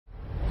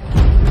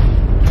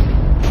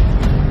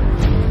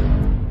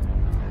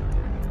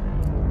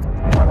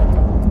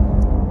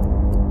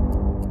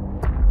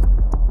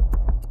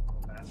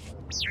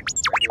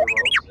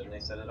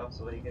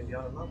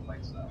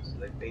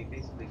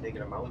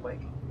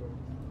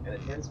and a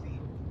 10-speed,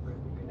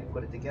 and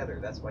put it together.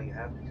 That's why you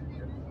have to.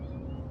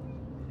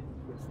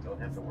 Don't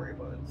have to worry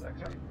about it. It's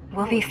actually.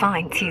 We'll be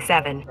fine,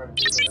 T7.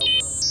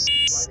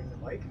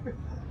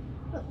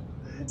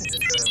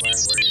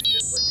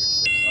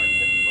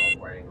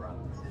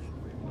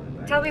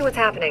 Tell me what's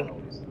happening.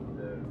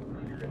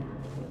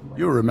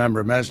 You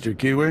remember Master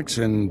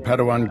Kiwix and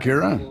Padawan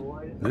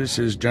Kira? This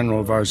is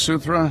General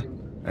Varsuthra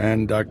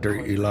and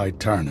Dr. Eli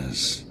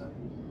Tarnas.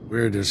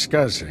 We're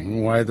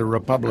discussing why the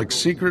Republic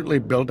secretly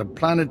built a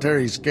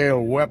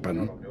planetary-scale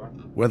weapon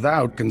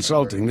without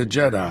consulting the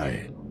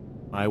Jedi.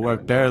 My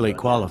work barely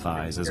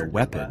qualifies as a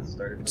weapon.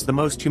 It's the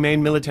most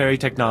humane military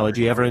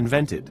technology ever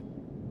invented.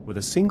 With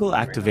a single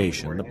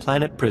activation, the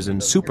planet prison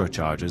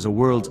supercharges a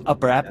world's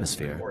upper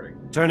atmosphere,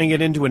 turning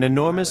it into an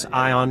enormous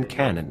ion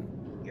cannon.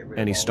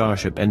 Any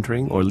starship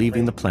entering or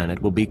leaving the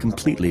planet will be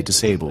completely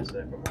disabled.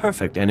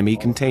 Perfect enemy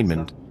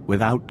containment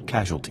without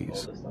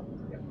casualties.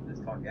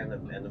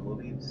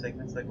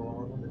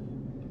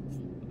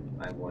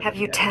 Have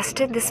you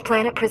tested this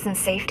planet prison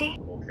safety?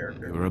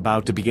 We were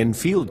about to begin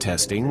field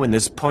testing when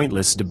this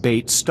pointless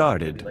debate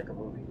started.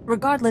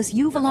 Regardless,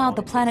 you've allowed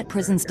the planet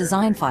prison's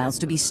design files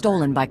to be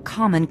stolen by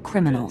common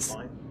criminals.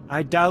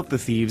 I doubt the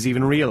thieves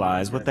even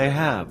realize what they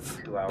have.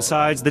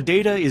 Besides, the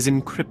data is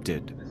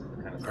encrypted.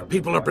 Our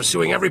people are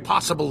pursuing every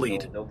possible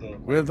lead.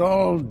 With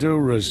all due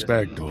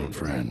respect, old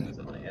friend,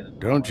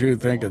 don't you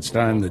think it's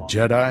time the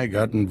Jedi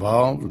got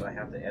involved?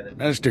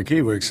 Master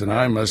Kiwix and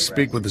I must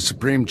speak with the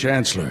Supreme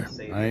Chancellor.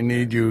 I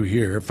need you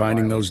here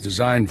finding those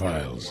design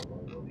files.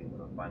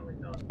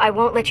 I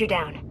won't let you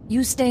down.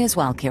 You stay as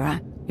well,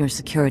 Kira. Your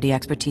security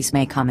expertise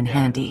may come in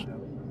handy.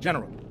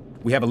 General,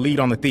 we have a lead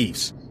on the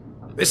thieves.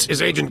 This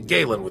is Agent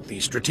Galen with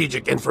the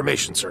Strategic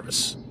Information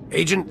Service.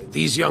 Agent,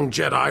 these young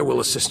Jedi will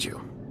assist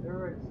you.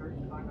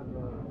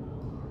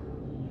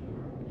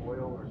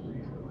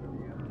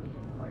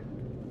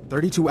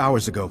 32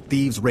 hours ago,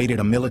 thieves raided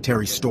a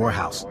military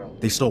storehouse.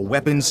 They stole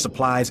weapons,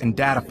 supplies, and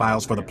data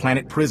files for the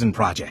Planet Prison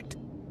project.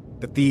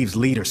 The thieves'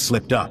 leader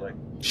slipped up,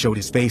 showed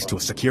his face to a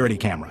security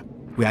camera.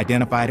 We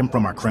identified him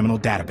from our criminal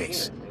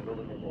database.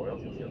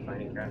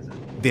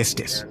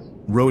 Vistus,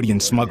 Rhodian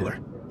smuggler,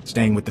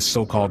 staying with the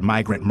so-called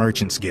Migrant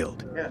Merchants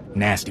Guild.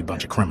 Nasty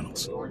bunch of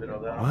criminals.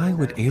 Why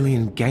would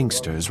alien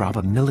gangsters rob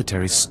a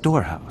military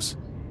storehouse?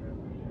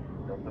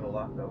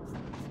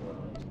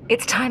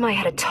 It's time I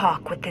had a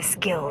talk with this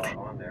guild.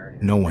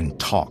 No one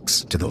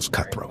talks to those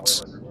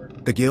cutthroats.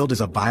 The guild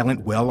is a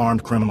violent,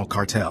 well-armed criminal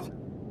cartel.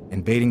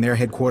 Invading their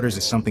headquarters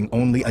is something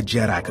only a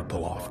Jedi could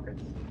pull off.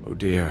 Oh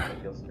dear.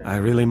 I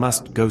really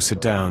must go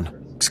sit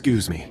down.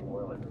 Excuse me.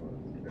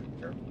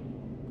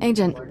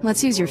 Agent,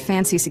 let's use your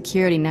fancy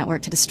security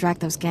network to distract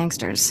those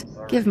gangsters.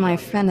 Give my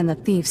friend and the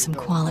thief some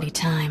quality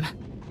time.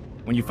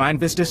 When you find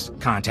Vistus,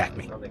 contact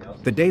me.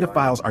 The data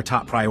files are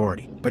top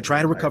priority, but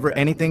try to recover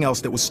anything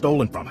else that was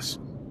stolen from us.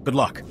 Good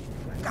luck.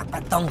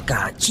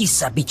 Kapatongka,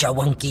 chisa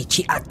bichawanki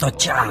chi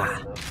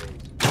atocha.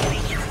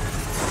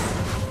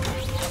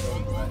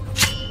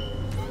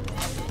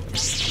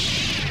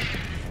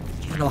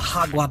 Ano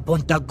hagwa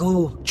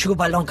bontagu,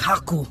 chubalong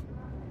haku.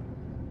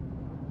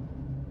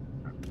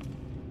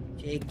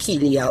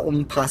 Kilia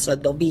umpasa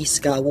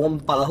dobiska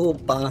wumpa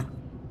hupa.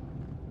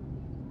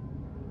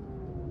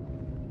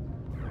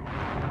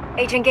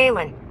 Agent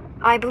Galen,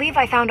 I believe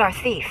I found our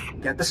thief.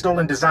 Get the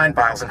stolen design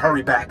files and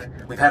hurry back.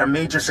 We've had a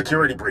major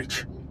security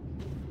breach.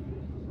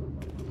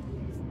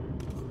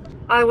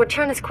 I'll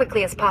return as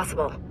quickly as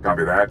possible.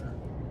 Copy that.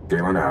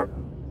 Galen out.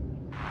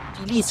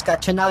 Liska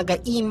chanaga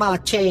ima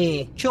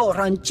che,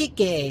 choran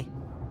chike.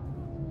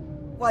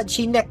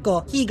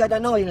 Wajineko, higa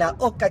danoila,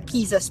 oka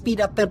kiza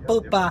spida per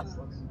popa.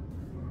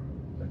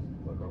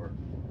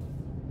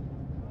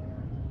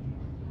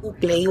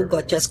 Ukle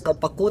ugo chesko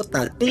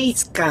pakurta,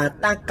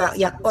 liska taka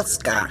ya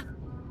oska.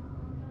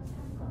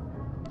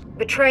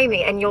 Betray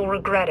me and you'll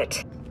regret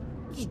it.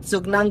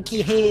 Itsug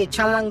nangki he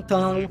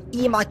chalangtong,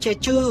 ima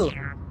chechu.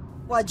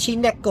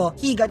 Wajineko,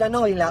 higa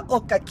danoila,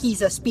 oka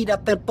kiza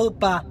spida per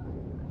popa.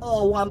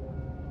 Oh,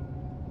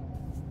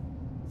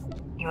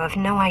 You have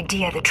no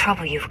idea the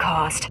trouble you've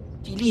caused.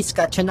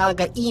 Liska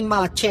chanaga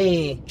ima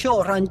che,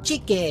 choran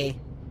chike.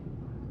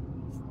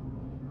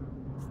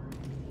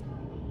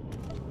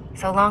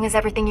 So long as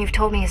everything you've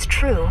told me is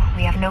true,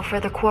 we have no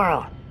further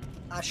quarrel.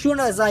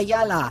 Ashuna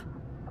zayala.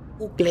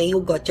 Ukle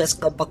ugo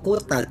chesko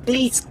pakurta,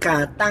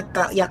 liska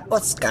taka ya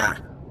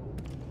oska.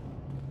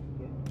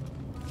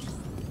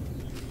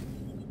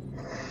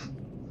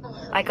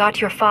 I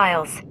got your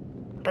files,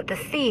 but the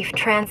thief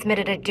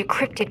transmitted a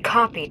decrypted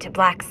copy to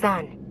Black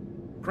Sun.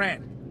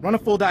 Grant, run a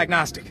full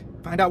diagnostic.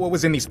 Find out what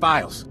was in these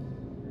files.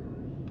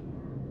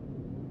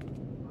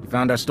 We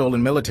found our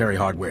stolen military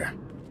hardware.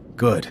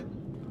 Good.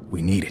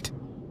 We need it.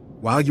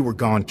 While you were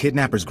gone,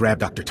 kidnappers grabbed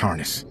Dr.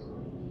 Tarnas.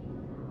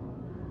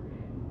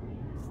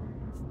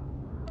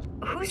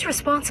 Who's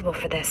responsible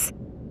for this?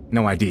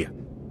 No idea,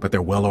 but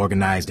they're well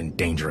organized and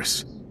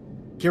dangerous.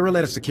 Kira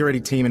led a security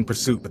team in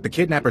pursuit, but the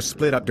kidnappers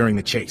split up during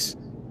the chase.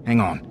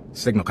 Hang on.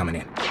 Signal coming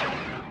in.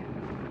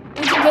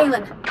 Agent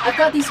Galen, I've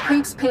got these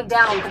creeps pinned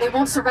down, but they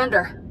won't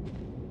surrender.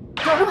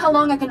 Don't know how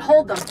long I can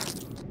hold them.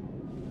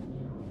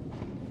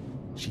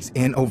 She's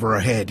in over her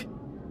head.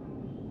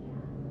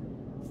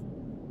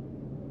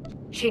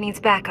 She needs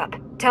backup.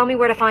 Tell me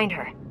where to find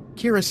her.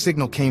 Kira's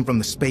signal came from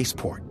the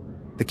spaceport.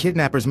 The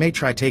kidnappers may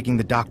try taking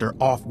the doctor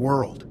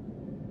off-world.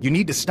 You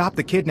need to stop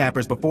the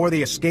kidnappers before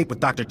they escape with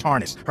Dr.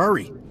 Tarnas.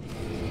 Hurry!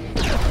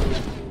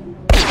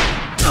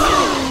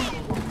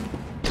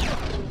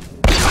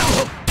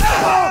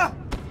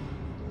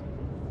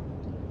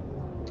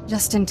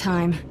 Just in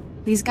time.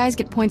 These guys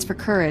get points for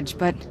courage,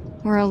 but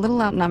we're a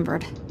little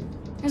outnumbered.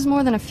 There's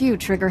more than a few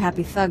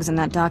trigger-happy thugs in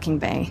that docking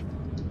bay.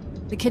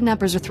 The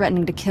kidnappers are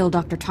threatening to kill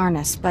Dr.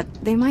 Tarnas, but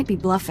they might be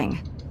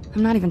bluffing.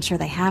 I'm not even sure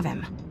they have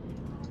him.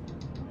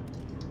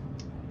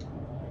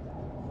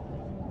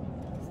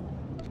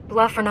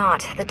 Bluff or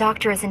not, the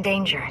doctor is in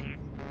danger.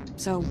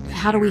 So,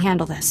 how do we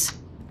handle this?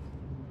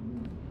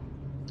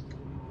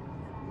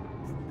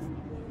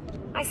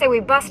 I say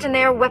we bust in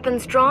there,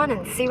 weapons drawn,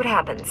 and see what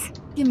happens.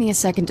 Give me a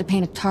second to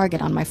paint a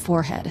target on my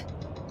forehead.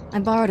 I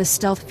borrowed a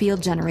stealth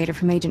field generator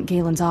from Agent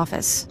Galen's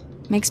office.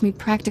 Makes me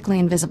practically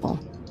invisible.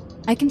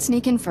 I can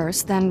sneak in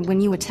first, then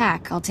when you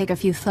attack, I'll take a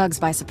few thugs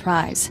by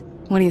surprise.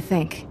 What do you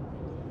think?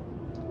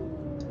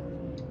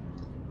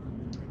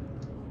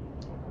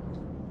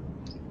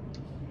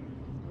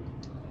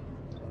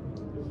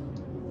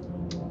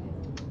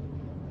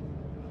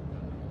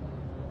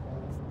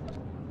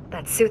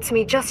 That suits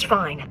me just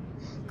fine.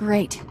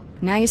 Great.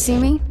 Now you see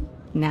me,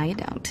 now you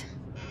don't.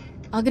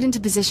 I'll get into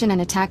position and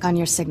attack on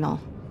your signal.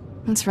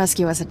 Let's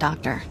rescue us a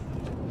doctor.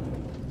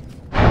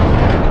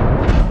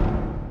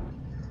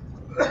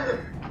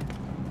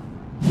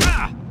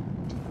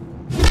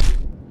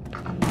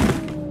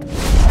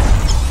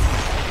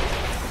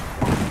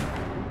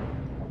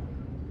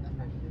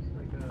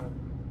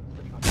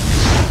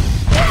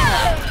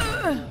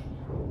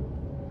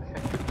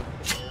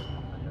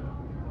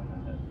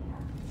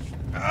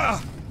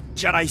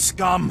 Jedi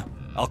scum!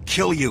 I'll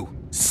kill you,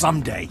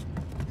 someday.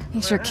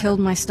 He sure killed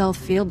my stealth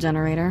field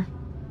generator.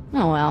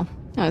 Oh well,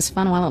 it was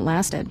fun while it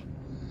lasted.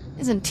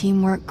 Isn't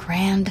teamwork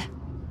grand?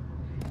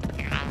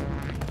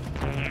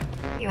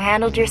 You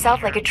handled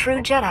yourself like a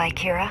true Jedi,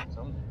 Kira.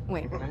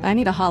 Wait, I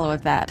need a holo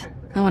of that.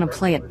 I want to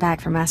play it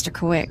back for Master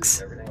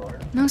Quix.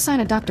 No sign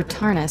of Dr.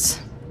 Tarnas.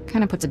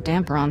 Kinda puts a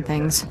damper on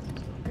things.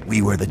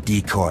 We were the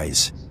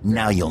decoys.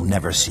 Now you'll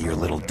never see your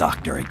little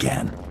doctor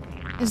again.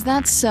 Is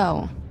that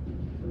so?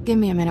 Give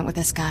me a minute with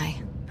this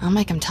guy. I'll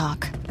make him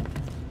talk.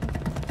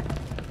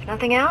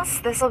 Nothing else?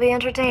 This'll be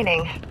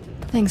entertaining.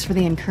 Thanks for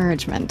the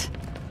encouragement.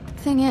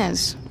 Thing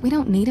is, we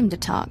don't need him to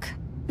talk.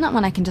 Not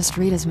when I can just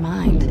read his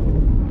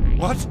mind.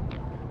 What?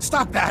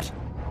 Stop that!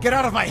 Get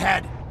out of my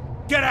head!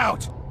 Get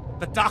out!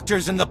 The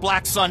doctor's in the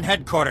Black Sun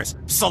headquarters.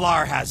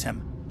 Solar has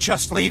him.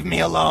 Just leave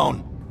me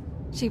alone.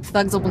 Cheap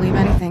thugs will believe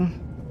anything.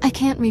 I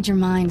can't read your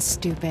mind,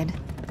 stupid.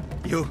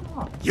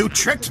 You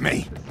tricked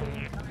me!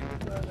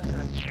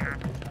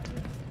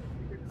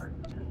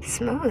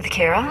 Smooth,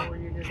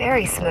 Kira.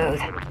 Very smooth.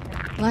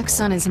 Black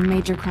Sun is a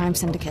major crime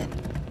syndicate.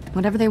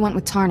 Whatever they want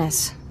with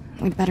Tarnas,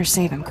 we'd better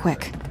save him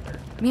quick.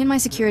 Me and my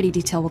security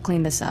detail will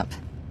clean this up.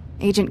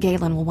 Agent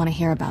Galen will want to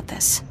hear about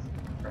this.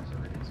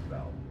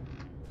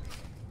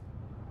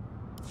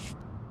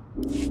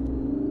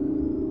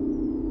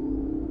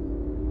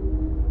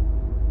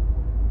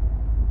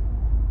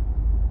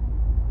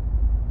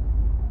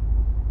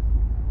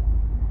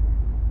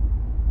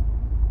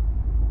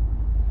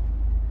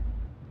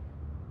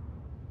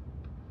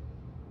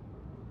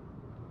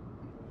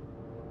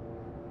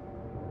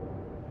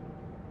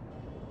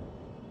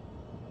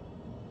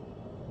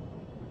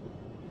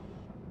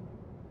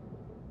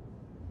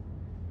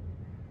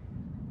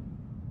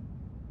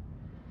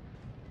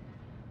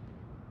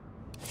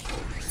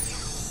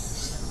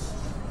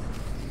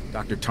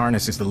 Dr.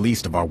 Tarnas is the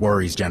least of our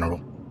worries,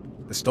 General.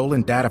 The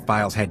stolen data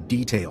files had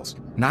details,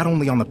 not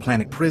only on the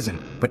planet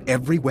prison, but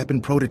every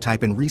weapon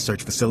prototype and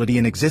research facility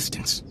in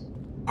existence.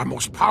 Our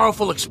most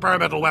powerful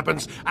experimental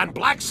weapons, and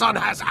Black Sun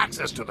has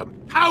access to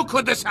them. How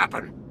could this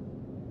happen?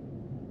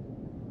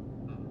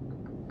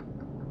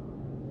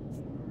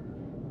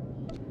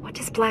 What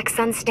does Black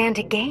Sun stand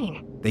to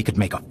gain? They could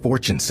make a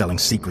fortune selling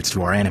secrets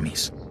to our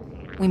enemies.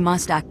 We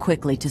must act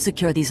quickly to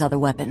secure these other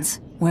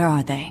weapons. Where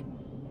are they?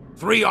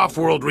 3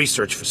 off-world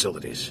research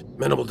facilities.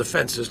 Minimal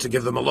defenses to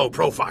give them a low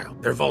profile.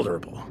 They're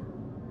vulnerable.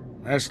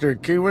 Master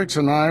Kiwix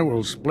and I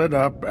will split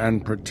up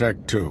and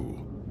protect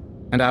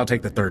 2. And I'll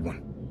take the third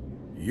one.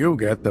 You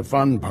get the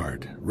fun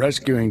part,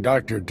 rescuing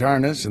Dr.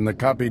 Tarnas and the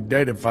copied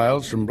data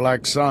files from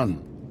Black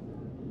Sun.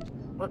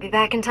 We'll be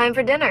back in time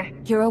for dinner.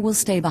 Kira will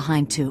stay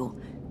behind too.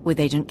 With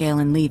Agent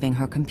Galen leaving,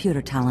 her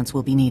computer talents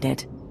will be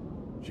needed.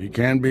 She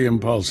can be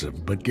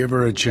impulsive, but give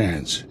her a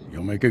chance.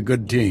 You'll make a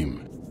good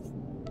team.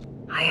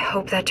 I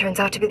hope that turns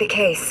out to be the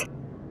case.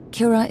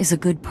 Kira is a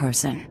good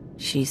person.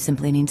 She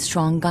simply needs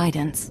strong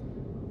guidance.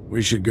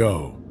 We should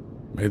go.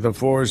 May the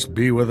Force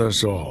be with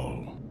us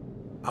all.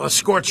 I'll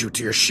escort you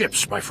to your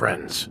ships, my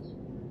friends.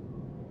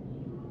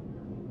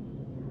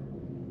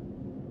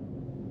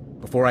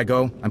 Before I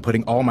go, I'm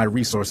putting all my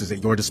resources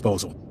at your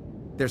disposal.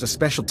 There's a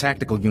special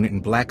tactical unit in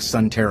Black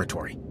Sun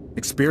territory.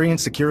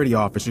 Experienced security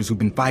officers who've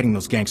been fighting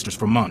those gangsters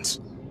for months.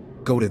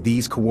 Go to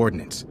these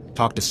coordinates.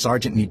 Talk to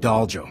Sergeant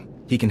Nidaljo.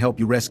 He can help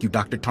you rescue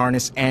Dr.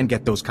 Tarnis and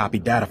get those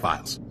copied data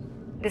files.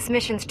 This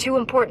mission's too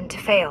important to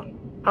fail.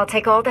 I'll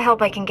take all the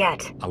help I can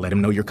get. I'll let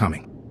him know you're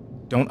coming.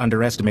 Don't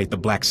underestimate the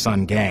Black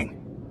Sun gang.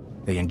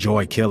 They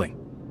enjoy killing,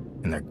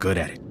 and they're good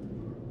at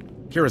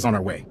it. Kira's on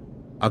her way.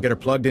 I'll get her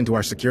plugged into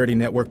our security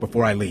network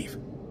before I leave.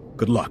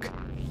 Good luck.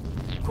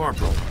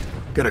 Corporal,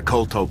 get a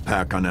Colto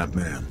pack on that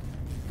man.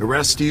 The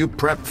rest of you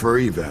prep for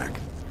evac.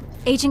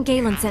 Agent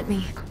Galen sent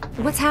me.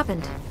 What's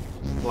happened?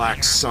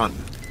 Black Sun.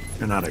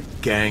 They're not a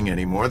gang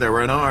anymore, they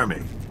were an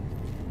army.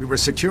 We were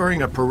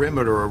securing a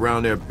perimeter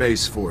around their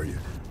base for you.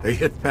 They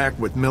hit back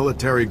with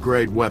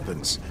military-grade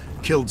weapons.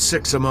 Killed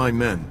 6 of my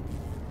men.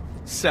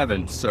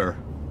 7, sir.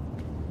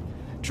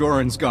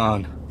 Joran's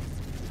gone.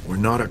 We're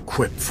not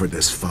equipped for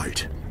this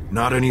fight.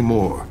 Not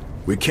anymore.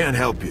 We can't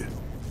help you.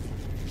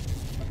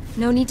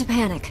 No need to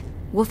panic.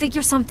 We'll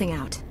figure something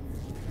out.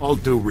 All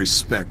due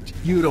respect,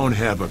 you don't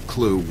have a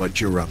clue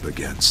what you're up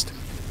against.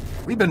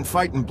 We've been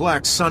fighting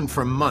Black Sun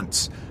for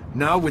months.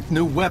 Now with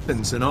new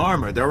weapons and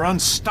armor, they're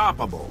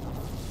unstoppable.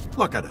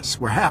 Look at us,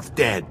 we're half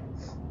dead.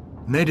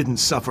 And they didn't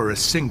suffer a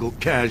single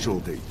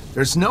casualty.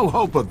 There's no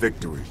hope of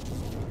victory.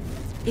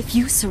 If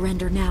you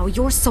surrender now,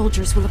 your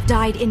soldiers will have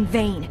died in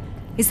vain.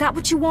 Is that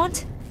what you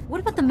want?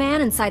 What about the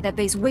man inside that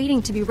base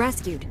waiting to be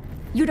rescued?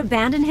 You'd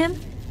abandon him?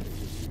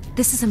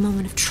 This is a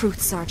moment of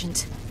truth,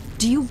 Sergeant.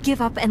 Do you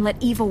give up and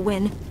let evil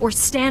win, or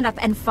stand up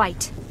and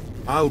fight?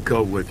 I'll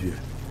go with you,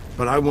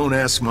 but I won't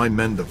ask my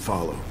men to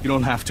follow. You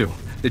don't have to.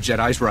 The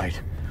Jedi's right.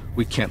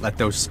 We can't let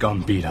those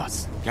scum beat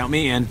us. Count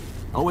me in.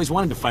 Always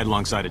wanted to fight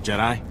alongside a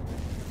Jedi.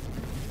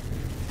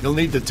 You'll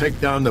need to take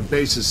down the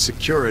base's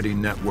security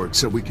network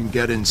so we can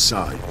get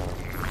inside.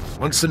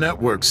 Once the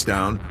network's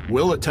down,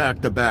 we'll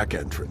attack the back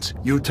entrance.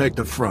 You take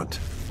the front.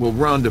 We'll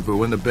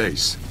rendezvous in the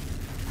base.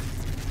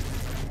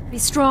 Be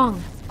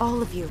strong,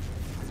 all of you.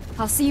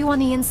 I'll see you on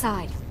the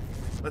inside.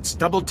 Let's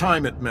double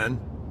time it, men.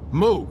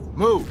 Move,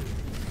 move!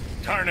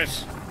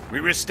 Tarnis, we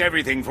risked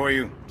everything for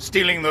you.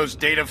 Stealing those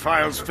data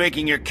files,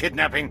 faking your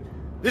kidnapping.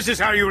 This is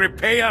how you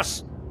repay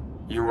us?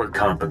 You were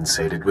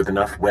compensated with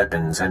enough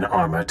weapons and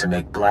armor to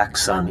make Black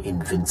Sun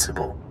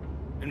invincible.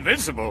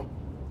 Invincible?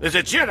 There's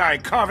a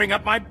Jedi carving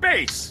up my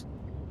base!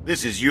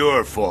 This is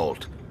your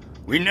fault.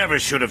 We never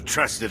should have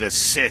trusted a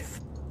Sith.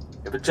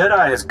 If a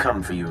Jedi has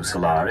come for you,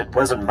 Solar, it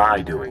wasn't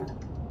my doing.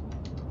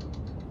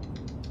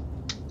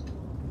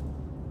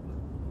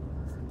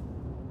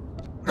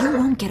 You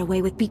won't get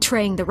away with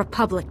betraying the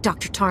Republic,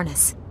 Dr.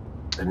 Tarnis.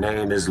 The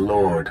name is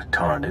Lord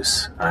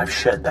Tarnis. I've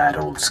shed that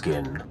old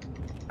skin.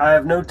 I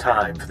have no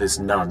time for this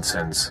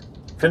nonsense.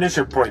 Finish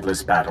a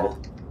pointless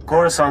battle.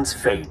 Coruscant's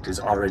fate is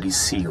already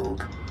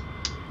sealed.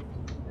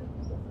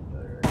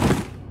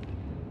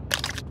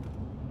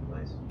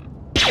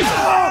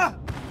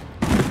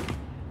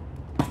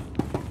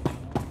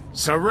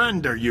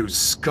 Surrender, you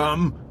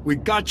scum! We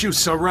got you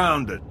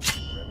surrounded!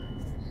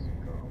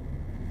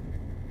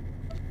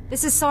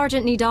 This is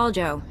Sergeant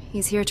Nidaljo.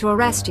 He's here to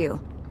arrest you.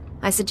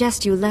 I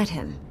suggest you let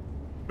him.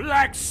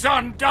 Black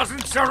Sun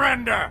doesn't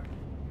surrender!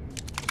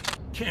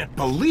 Can't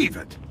believe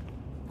it!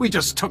 We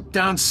just took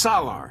down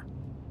Salar.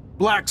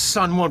 Black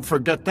Sun won't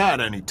forget that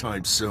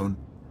anytime soon.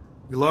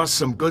 We lost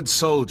some good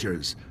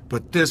soldiers,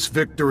 but this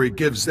victory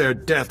gives their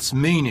deaths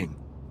meaning.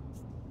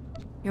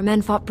 Your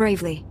men fought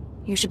bravely.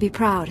 You should be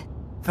proud.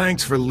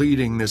 Thanks for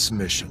leading this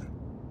mission.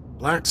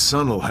 Black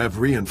Sun will have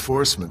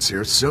reinforcements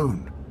here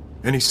soon.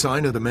 Any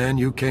sign of the man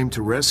you came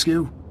to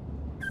rescue?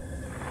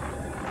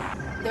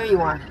 There you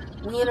are.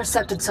 We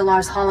intercepted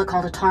Solar's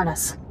holocall to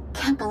Tarnis.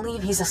 Can't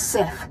believe he's a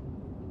Sith.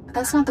 But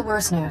that's not the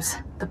worst news.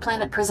 The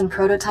Planet Prison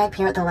prototype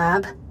here at the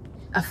lab?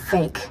 A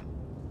fake.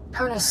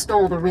 Tarnis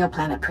stole the real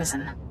Planet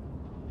Prison.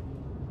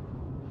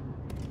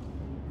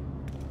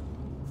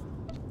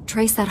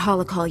 Trace that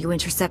holocall you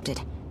intercepted.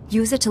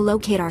 Use it to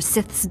locate our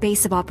Sith's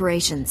base of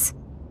operations.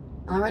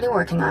 Already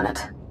working on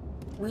it.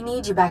 We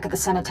need you back at the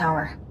Senate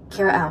Tower.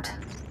 Kira out.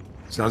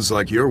 Sounds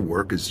like your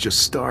work is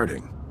just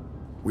starting.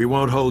 We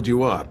won't hold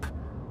you up.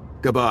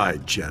 Goodbye,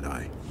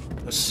 Jedi.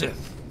 A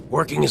Sith,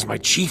 working as my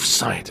chief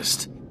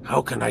scientist.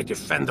 How can I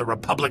defend the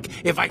Republic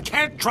if I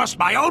can't trust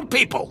my own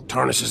people?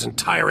 Tarnis's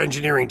entire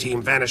engineering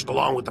team vanished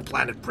along with the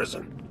Planet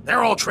Prison.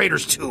 They're all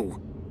traitors too.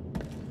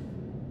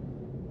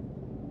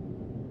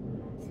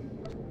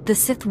 The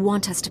Sith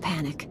want us to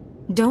panic.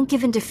 Don't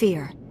give in to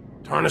fear.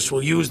 Tarnis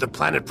will use the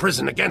Planet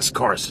Prison against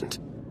Coruscant.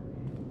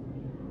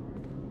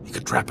 He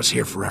could trap us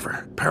here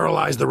forever,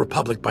 paralyze the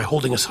Republic by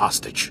holding us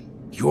hostage.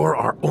 You're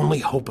our only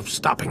hope of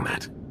stopping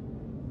that.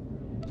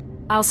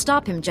 I'll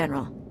stop him,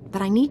 General,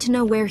 but I need to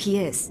know where he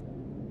is.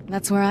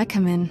 That's where I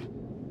come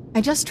in.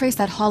 I just traced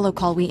that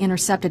holocall we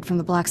intercepted from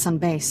the Black Sun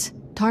base.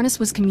 Tarnis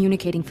was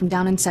communicating from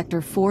down in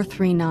Sector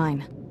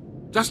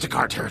 439.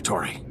 Justicar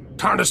territory.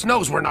 Tarnis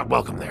knows we're not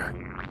welcome there.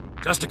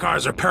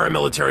 Justicars are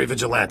paramilitary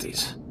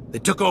vigilantes. They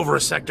took over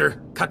a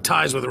sector, cut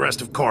ties with the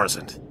rest of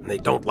Coruscant, and they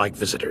don't like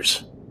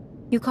visitors.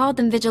 You called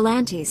them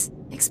vigilantes.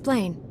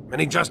 Explain.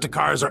 Many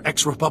Justicars are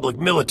ex-Republic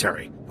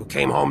military who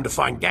came home to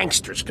find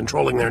gangsters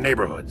controlling their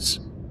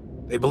neighborhoods.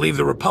 They believe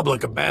the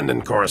Republic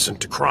abandoned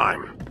Coruscant to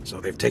crime, so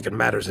they've taken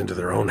matters into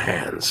their own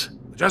hands.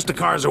 The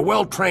Justicars are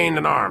well-trained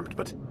and armed,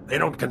 but they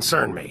don't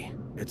concern me.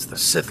 It's the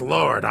Sith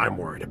Lord I'm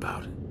worried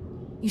about.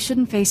 You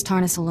shouldn't face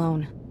Tarnus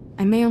alone.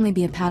 I may only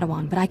be a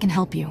Padawan, but I can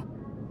help you.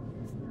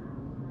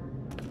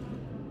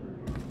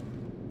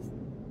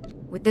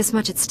 With this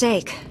much at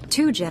stake,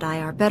 2 Jedi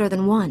are better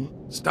than 1.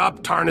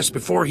 Stop Tarnus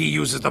before he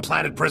uses the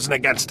planet prison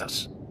against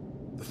us.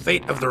 The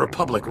fate of the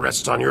Republic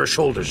rests on your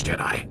shoulders,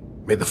 Jedi.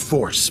 May the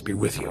Force be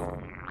with you.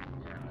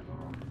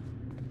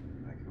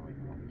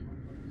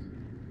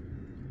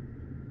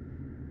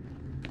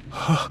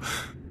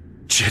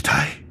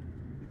 Jedi?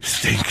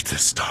 Thank the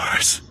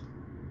stars.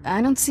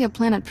 I don't see a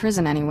planet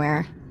prison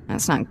anywhere.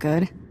 That's not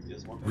good.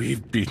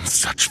 We've been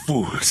such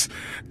fools.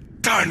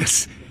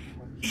 Tarnus,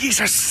 he's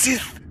a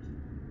Sith.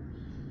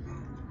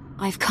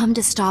 I've come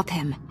to stop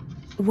him.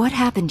 What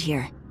happened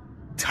here?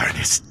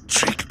 Tarnus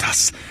tricked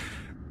us.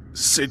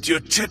 Said your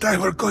Jedi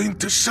were going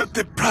to shut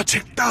the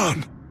project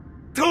down.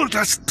 Told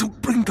us to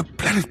bring the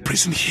planet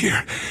prison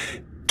here.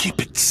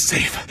 Keep it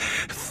safe.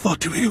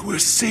 Thought we were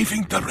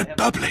saving the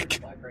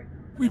Republic.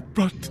 We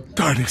brought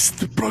Tarnus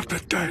the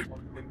prototype.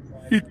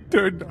 He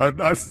turned on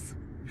us.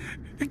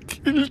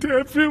 Killed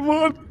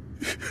everyone.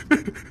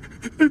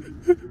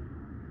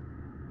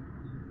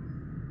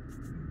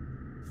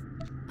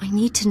 I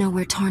need to know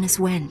where Tarnus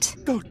went.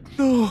 Don't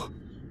know.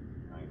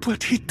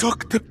 But he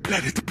took the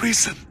planet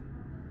prison.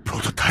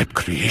 Prototype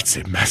creates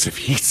a massive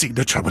heat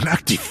signature when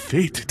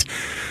activated.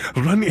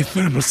 Run a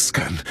thermal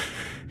scan.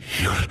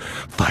 You'll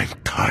find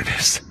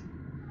Tarnus.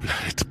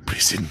 Planet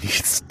prison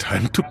needs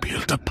time to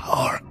build the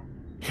power.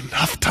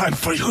 Enough time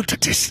for you to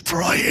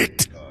destroy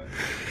it.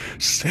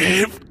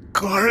 Save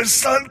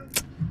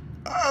Coruscant.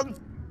 Oh,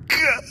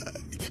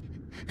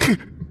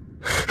 God.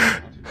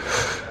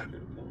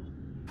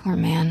 Poor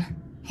man.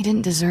 He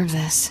didn't deserve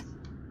this.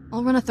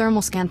 I'll run a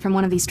thermal scan from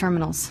one of these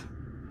terminals.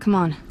 Come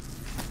on.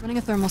 Running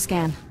a thermal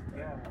scan.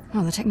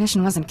 Oh, the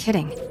technician wasn't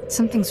kidding.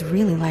 Something's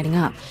really lighting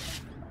up.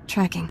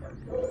 Tracking.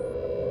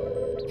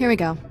 Here we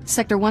go.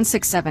 Sector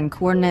 167,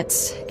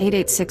 coordinates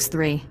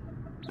 8863.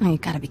 Oh, you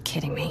gotta be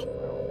kidding me.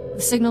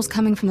 The signal's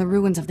coming from the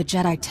ruins of the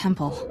Jedi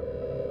Temple.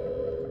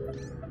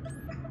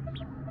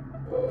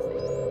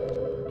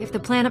 If the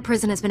planet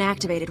prison has been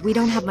activated, we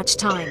don't have much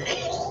time.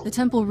 The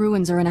temple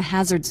ruins are in a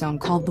hazard zone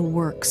called the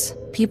Works.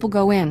 People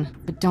go in,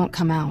 but don't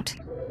come out.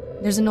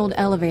 There's an old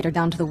elevator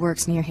down to the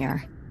Works near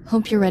here.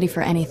 Hope you're ready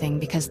for anything,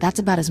 because that's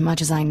about as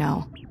much as I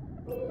know.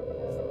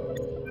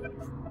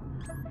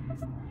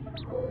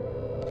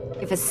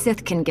 If a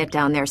Sith can get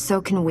down there,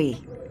 so can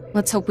we.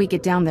 Let's hope we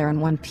get down there in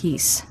one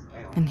piece.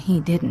 And he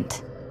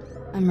didn't.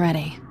 I'm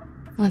ready.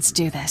 Let's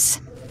do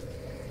this.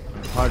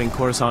 Departing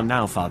Coruscant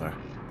now, Father.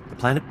 The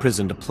planet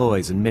prison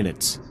deploys in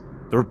minutes.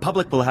 The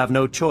Republic will have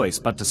no choice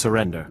but to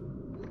surrender.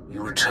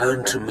 You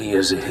return to me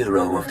as a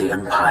hero of the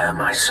Empire,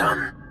 my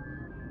son.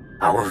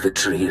 Our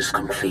victory is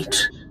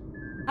complete.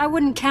 I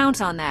wouldn't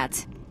count on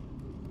that.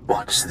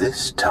 What's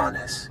this,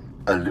 Tarnus?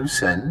 A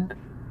loose end?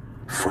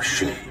 For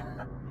shame.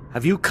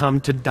 Have you come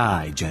to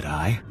die,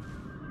 Jedi?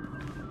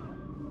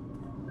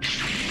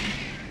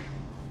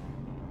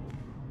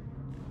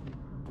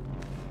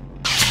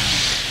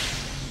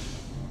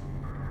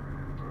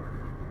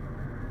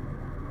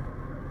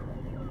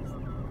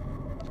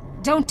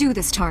 Don't do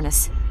this,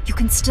 Tarnus. You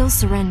can still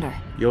surrender.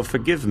 You'll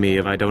forgive me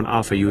if I don't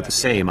offer you the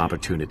same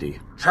opportunity.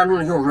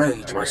 Channel your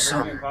rage, my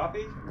son.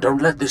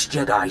 Don't let this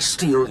Jedi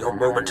steal your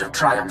moment of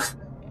triumph.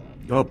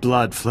 Your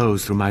blood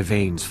flows through my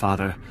veins,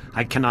 Father.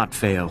 I cannot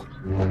fail.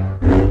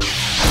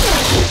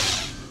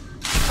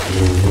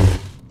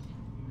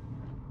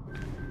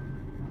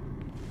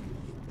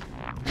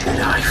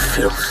 Jedi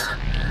filth.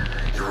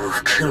 You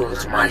have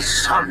killed my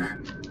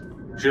son.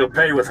 She'll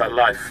pay with her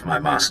life, my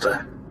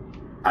master.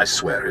 I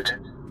swear it.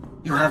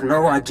 You have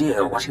no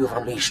idea what you've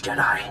unleashed,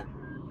 Jedi.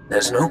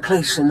 There's no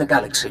place in the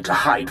galaxy to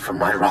hide from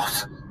my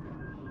wrath.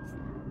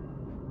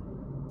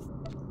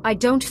 I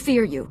don't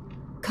fear you.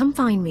 Come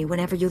find me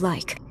whenever you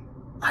like.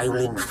 I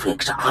will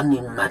inflict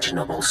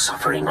unimaginable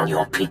suffering on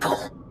your people.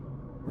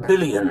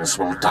 Billions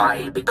will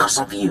die because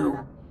of you.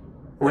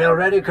 We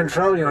already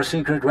control your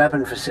secret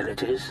weapon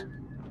facilities.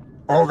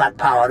 All that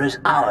power is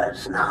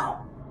ours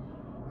now.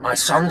 My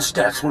son's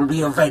death will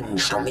be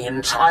avenged on the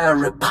entire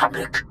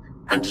Republic,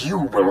 and you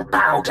will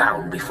bow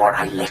down before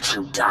I let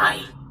you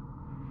die.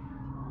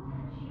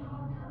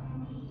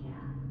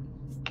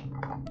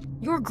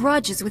 Your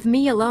grudge is with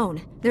me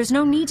alone. There's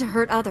no need to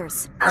hurt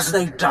others. As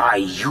they die,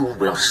 you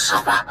will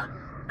suffer.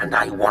 And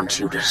I want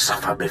you to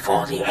suffer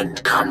before the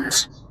end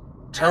comes.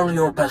 Tell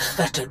your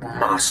pathetic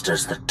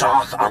masters that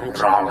Darth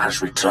Undral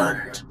has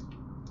returned.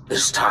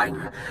 This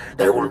time,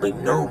 there will be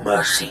no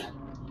mercy.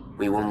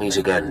 We will meet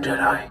again,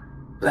 Jedi.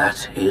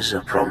 That is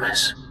a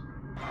promise.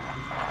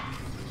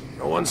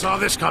 No one saw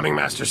this coming,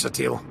 Master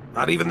Satil.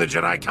 Not even the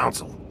Jedi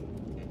Council.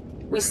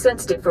 We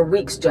sensed it for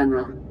weeks,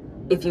 General.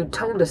 If you'd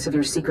told us of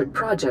your secret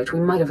project, we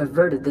might have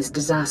averted this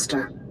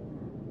disaster.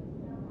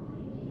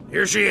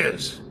 Here she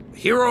is.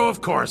 Hero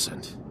of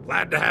Coruscant.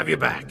 Glad to have you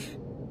back.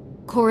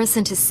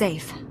 Coruscant is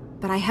safe,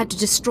 but I had to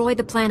destroy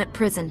the planet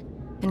prison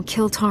and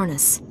kill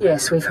Tarnus.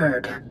 Yes, we've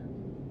heard.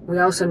 We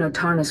also know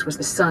Tarnus was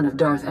the son of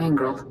Darth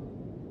Angral.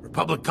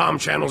 Republic comm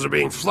channels are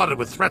being flooded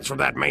with threats from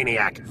that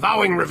maniac,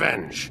 vowing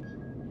revenge.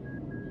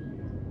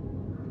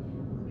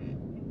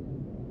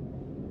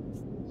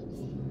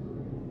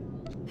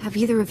 Have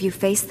either of you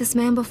faced this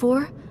man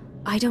before?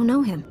 I don't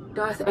know him.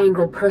 Darth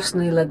Angral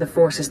personally led the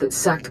forces that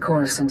sacked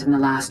Coruscant in the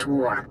last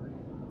war.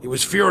 He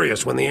was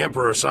furious when the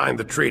Emperor signed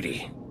the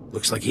treaty.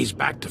 Looks like he's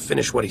back to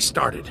finish what he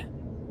started.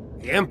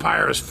 The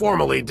Empire has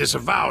formally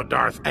disavowed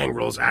Darth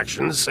Angral's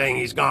actions, saying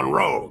he's gone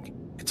rogue.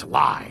 It's a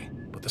lie,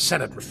 but the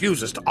Senate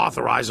refuses to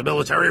authorize a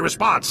military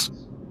response.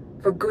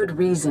 For good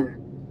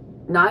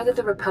reason. Neither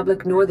the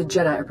Republic nor the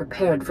Jedi are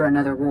prepared for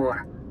another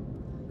war.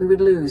 We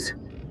would lose.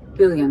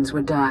 Billions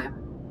would die.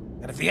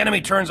 And if the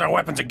enemy turns our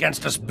weapons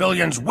against us,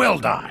 billions will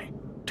die.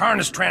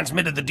 Tarnus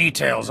transmitted the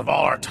details of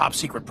all our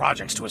top-secret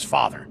projects to his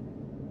father.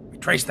 We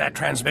traced that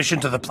transmission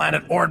to the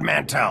planet Ord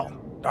Mantell.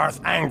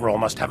 Darth Angral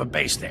must have a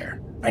base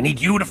there. I need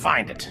you to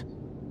find it.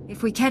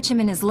 If we catch him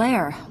in his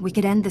lair, we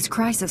could end this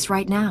crisis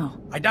right now.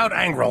 I doubt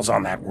Angral's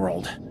on that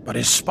world, but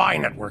his spy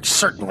network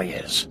certainly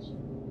is.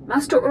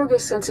 Master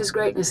Orgus senses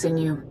greatness in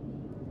you.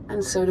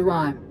 And so do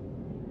I.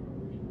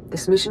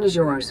 This mission is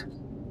yours.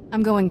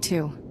 I'm going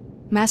too.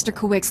 Master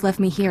Kawix left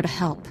me here to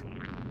help.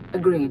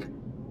 Agreed.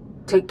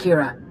 Take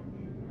Kira.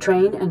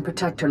 Train and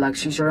protect her like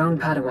she's your own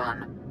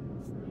Padawan.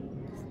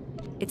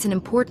 It's an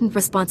important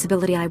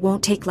responsibility I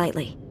won't take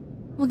lightly.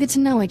 We'll get to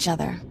know each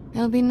other.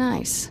 It'll be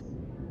nice.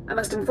 I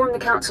must inform the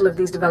Council of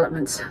these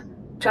developments.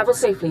 Travel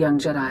safely, young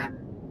Jedi.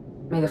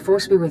 May the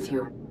Force be with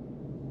you.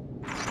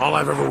 All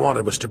I've ever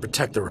wanted was to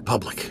protect the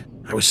Republic.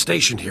 I was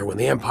stationed here when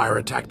the Empire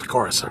attacked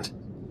Coruscant.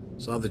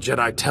 Saw the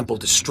Jedi Temple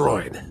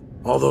destroyed.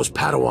 All those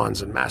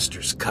Padawans and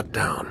Masters cut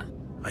down.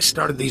 I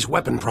started these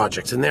weapon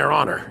projects in their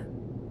honor.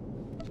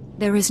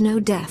 There is no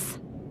death.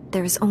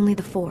 There is only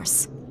the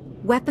Force.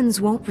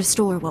 Weapons won't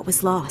restore what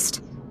was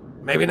lost.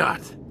 Maybe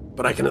not,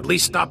 but I can at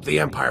least stop the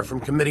Empire from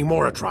committing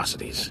more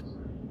atrocities.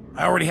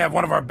 I already have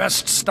one of our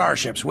best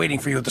starships waiting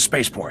for you at the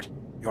spaceport.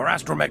 Your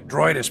astromech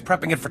droid is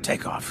prepping it for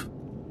takeoff.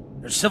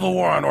 There's civil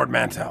war on Ord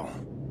Mantell.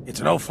 It's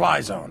a no-fly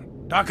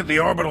zone. Dock at the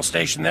orbital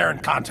station there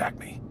and contact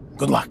me.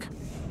 Good luck.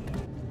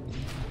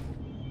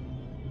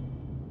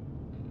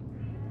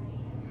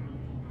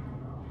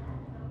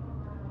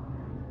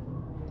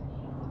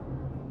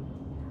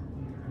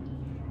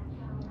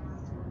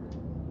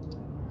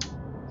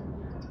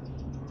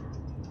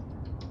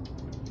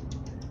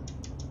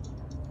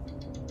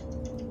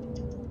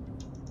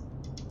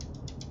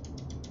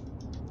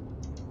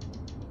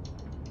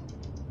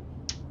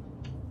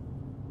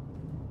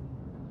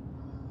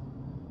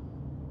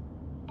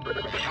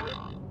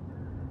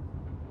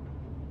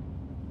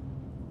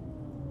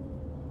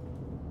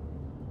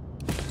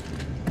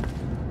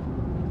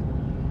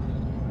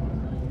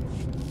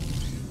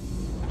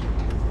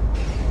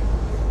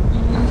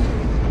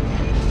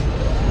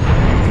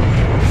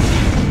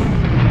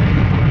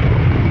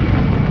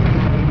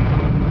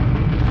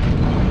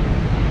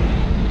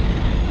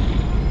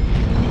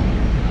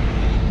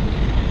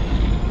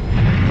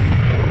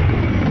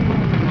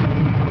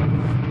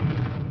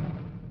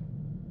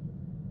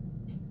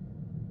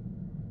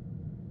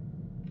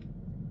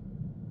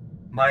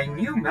 My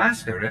new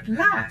master at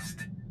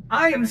last!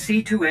 I am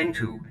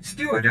C2N2,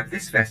 steward of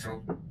this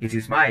vessel. It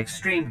is my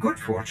extreme good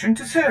fortune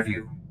to serve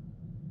you.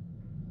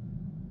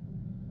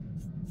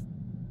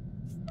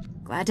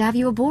 Glad to have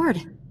you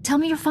aboard. Tell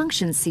me your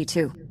functions,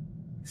 C2.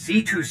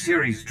 C2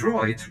 series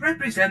droids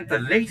represent the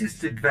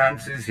latest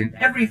advances in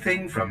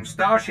everything from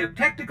starship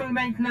technical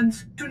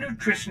maintenance to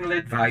nutritional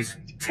advice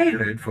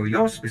tailored for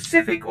your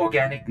specific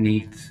organic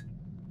needs.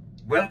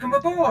 Welcome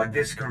aboard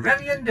this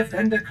Corellian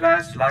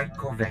Defender-class light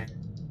corvette.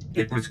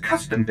 It was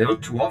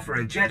custom-built to offer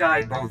a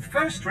Jedi both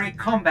first-rate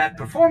combat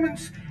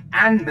performance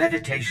and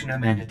meditation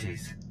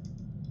amenities.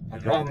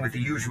 Along with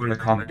the usual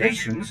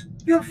accommodations,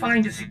 you'll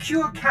find a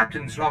secure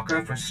captain's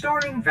locker for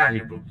storing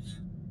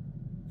valuables.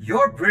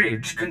 Your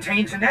bridge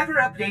contains an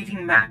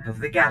ever-updating map of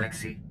the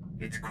galaxy.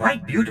 It's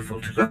quite beautiful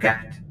to look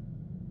at.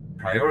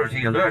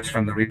 Priority alerts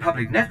from the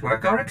Republic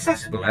network are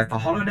accessible at the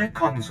HoloNet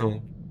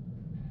console.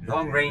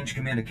 Long-range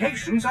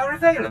communications are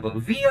available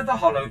via the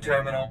Holo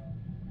Terminal.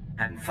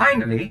 And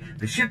finally,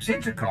 the ship's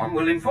intercom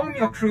will inform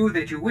your crew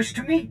that you wish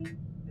to meet.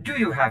 Do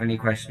you have any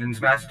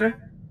questions,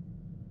 Master?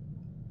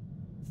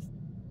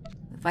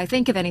 If I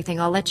think of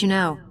anything, I'll let you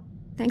know.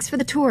 Thanks for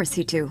the tour,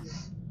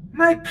 C2.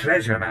 My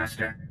pleasure,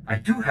 Master. I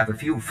do have a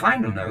few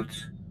final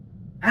notes.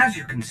 As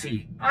you can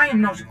see, I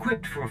am not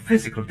equipped for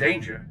physical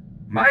danger.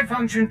 My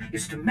function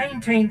is to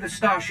maintain the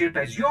starship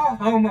as your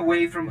home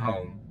away from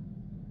home.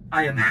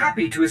 I am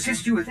happy to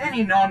assist you with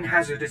any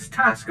non-hazardous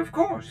task, of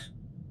course.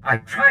 I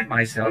pride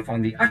myself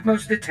on the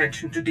utmost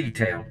attention to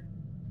detail.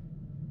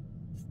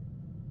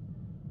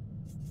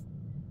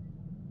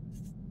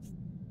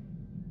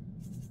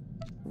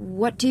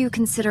 What do you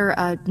consider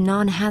a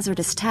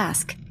non-hazardous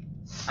task?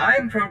 I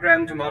am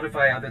programmed to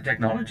modify other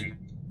technology.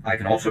 I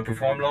can also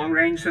perform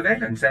long-range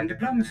surveillance and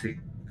diplomacy.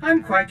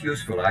 I'm quite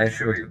useful, I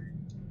assure you.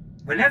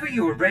 Whenever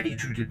you are ready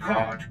to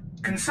depart,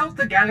 consult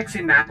the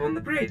galaxy map on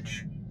the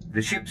bridge.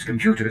 The ship's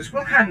computers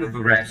will handle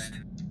the rest.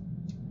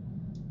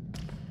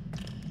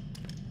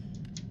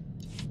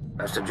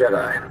 Master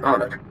Jedi,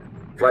 on it.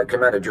 Flight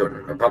Commander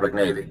Jordan, Republic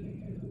Navy.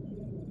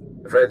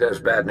 Afraid there's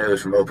bad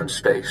news from open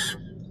space.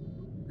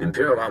 The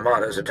Imperial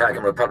Armada is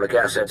attacking Republic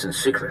assets in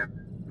secret,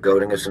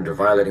 goading us into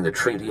violating the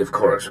Treaty of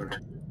Coruscant.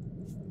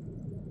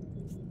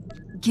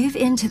 Give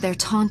in to their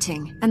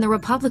taunting, and the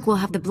Republic will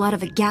have the blood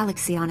of a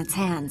galaxy on its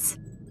hands.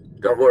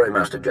 Don't worry,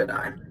 Master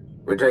Jedi.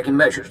 We're taking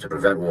measures to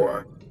prevent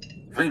war.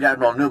 Fleet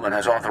Admiral Newman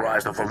has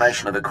authorized the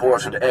formation of the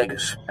Coruscant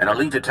Aegis, an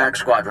elite attack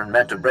squadron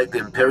meant to break the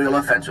Imperial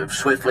offensive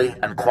swiftly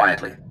and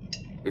quietly.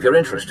 If you're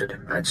interested,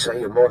 I'd say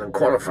you're more than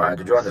qualified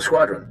to join the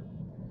squadron.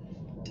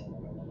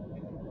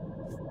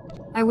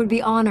 I would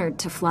be honored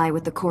to fly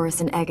with the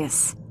Coruscant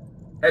Aegis.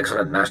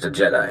 Excellent, Master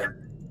Jedi.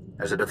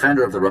 As a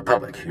defender of the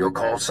Republic, your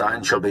call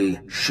sign shall be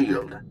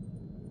SHIELD.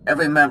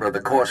 Every member of the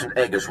Coruscant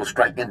Aegis will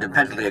strike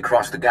independently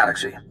across the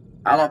galaxy.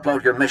 I'll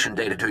upload your mission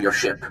data to your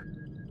ship.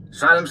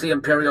 Silence the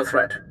Imperial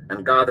threat,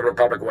 and guard the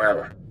Republic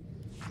well.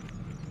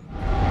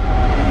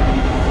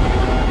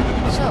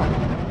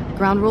 So,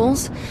 ground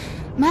rules?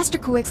 Master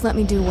Kuix let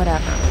me do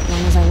whatever, as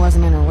long as I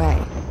wasn't in her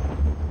way.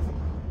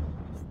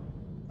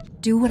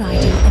 Do what I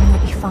do, and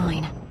you'll be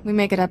fine. We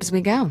make it up as we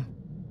go.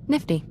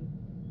 Nifty.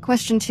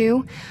 Question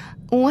 2.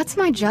 What's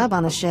my job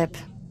on the ship?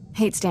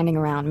 Hate standing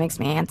around, makes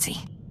me antsy.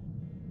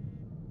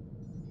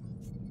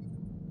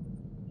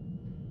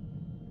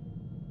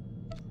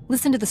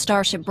 Listen to the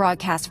Starship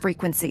broadcast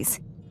frequencies.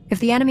 If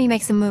the enemy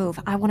makes a move,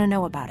 I want to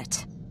know about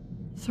it.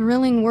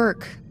 Thrilling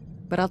work,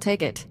 but I'll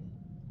take it.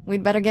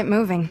 We'd better get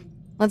moving.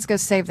 Let's go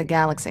save the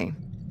galaxy.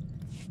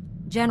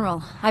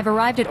 General, I've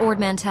arrived at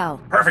Ord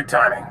Mantell. Perfect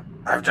timing.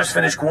 I've just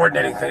finished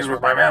coordinating things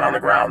with my man on the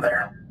ground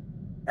there.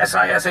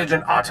 SIS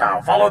Agent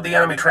Ottow followed the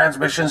enemy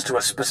transmissions to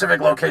a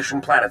specific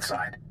location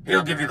planetside.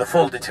 He'll give you the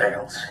full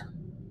details.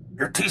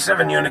 Your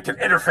T7 unit can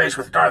interface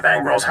with Darth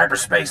Angrel's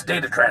hyperspace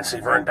data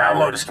transceiver and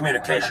download his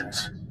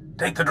communications.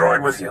 Take the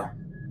droid with you.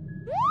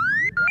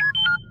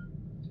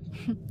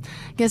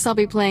 Guess I'll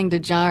be playing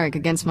Dejaric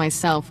against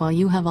myself while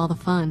you have all the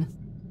fun.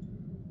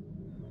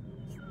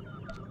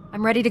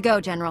 I'm ready to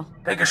go, General.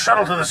 Take a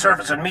shuttle to the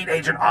surface and meet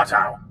Agent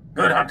Ottow.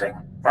 Good hunting.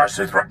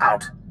 VarSuthra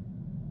out.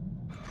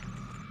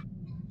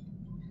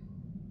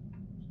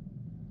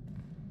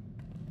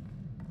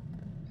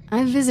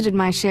 I've visited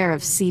my share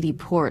of seedy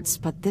ports,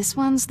 but this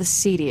one's the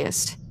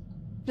seediest.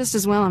 Just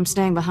as well I'm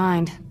staying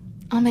behind.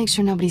 I'll make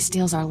sure nobody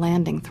steals our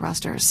landing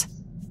thrusters.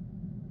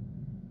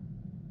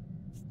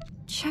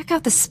 Check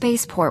out the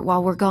spaceport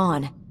while we're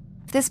gone.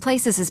 If this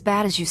place is as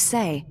bad as you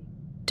say,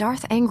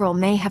 Darth Angrel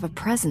may have a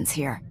presence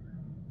here.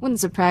 Wouldn't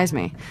surprise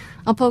me.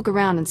 I'll poke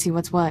around and see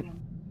what's what.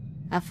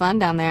 Have fun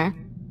down there.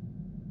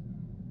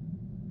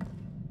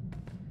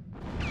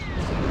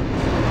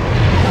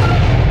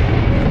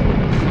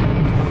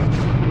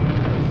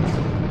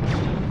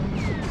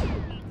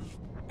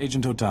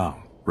 Agent Ottow,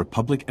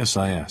 Republic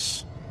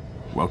SIS.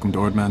 Welcome to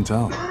Ord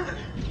Mantell.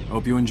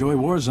 Hope you enjoy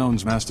war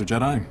zones, Master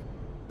Jedi.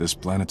 This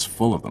planet's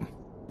full of them.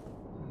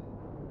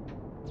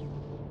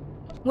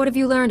 What have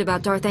you learned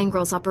about Darth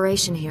Angrel's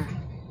operation here?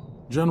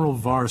 General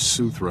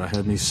VarSuthra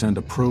had me send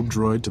a probe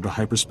droid to the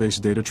hyperspace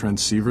data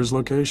transceiver's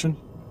location.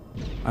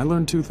 I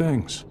learned 2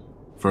 things.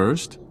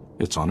 First,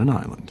 it's on an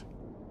island.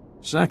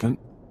 Second,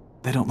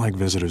 they don't like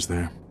visitors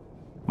there.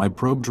 My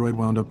probe droid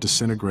wound up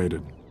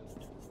disintegrated.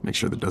 Make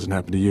sure that doesn't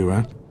happen to you,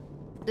 eh?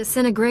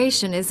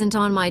 Disintegration isn't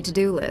on my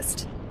to-do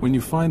list. When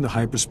you find the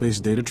hyperspace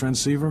data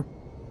transceiver,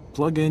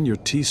 plug in your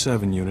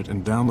T7 unit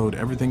and download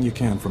everything you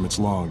can from its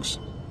logs.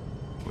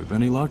 With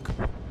any luck,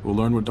 we'll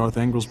learn what Darth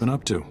Angrel's been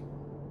up to.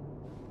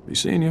 Be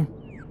seeing you.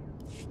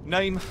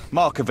 Name,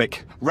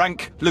 Markovic.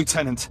 Rank,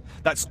 Lieutenant.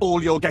 That's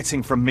all you're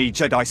getting from me,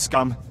 Jedi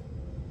scum.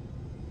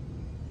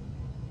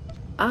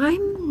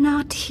 I'm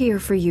not here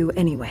for you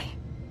anyway.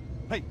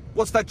 Hey,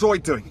 what's that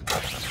droid doing?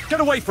 Get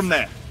away from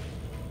there!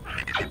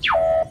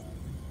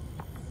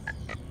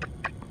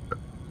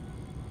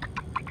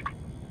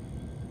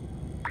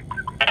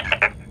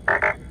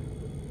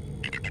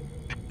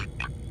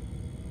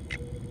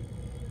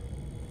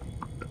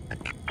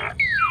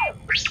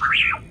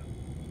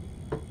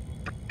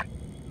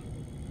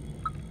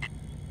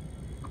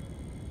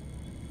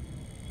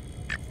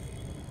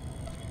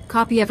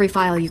 Copy every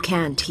file you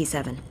can,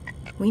 T7.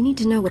 We need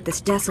to know what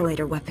this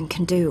Desolator weapon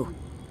can do.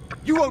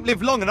 You won't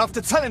live long enough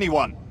to tell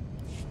anyone!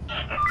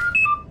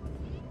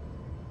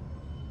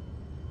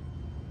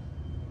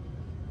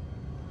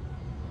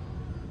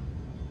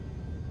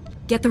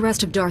 Get the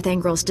rest of Darth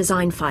Angrel's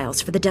design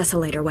files for the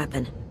Desolator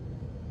weapon.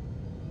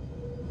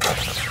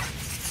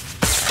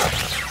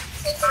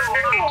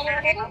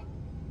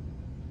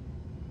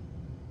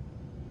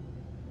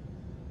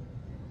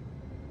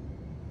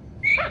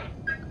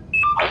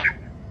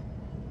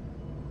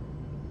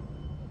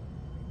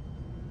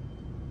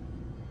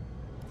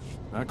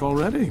 Back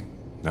already?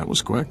 That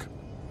was quick.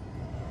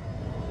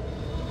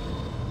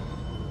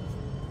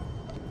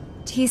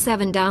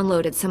 T7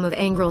 downloaded some of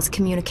Angril's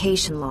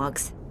communication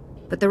logs,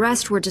 but the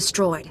rest were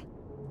destroyed.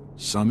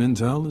 Some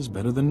intel is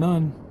better than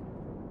none.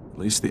 At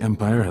least the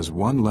Empire has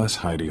one less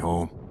hidey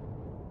hole.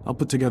 I'll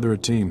put together a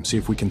team, see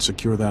if we can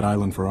secure that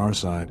island for our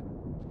side.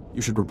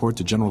 You should report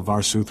to General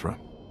VarSuthra.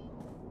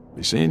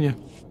 Be seeing you.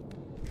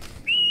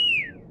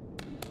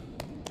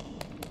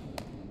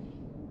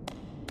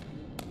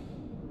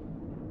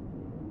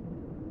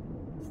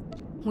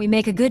 We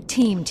make a good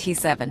team,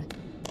 T7.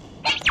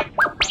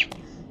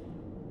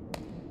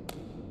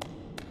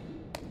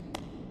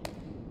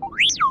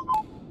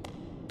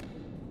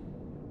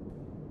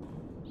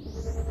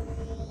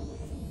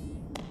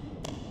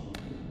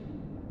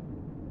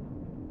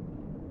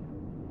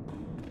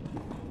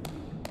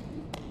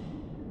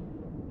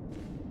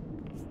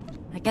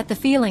 I get the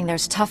feeling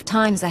there's tough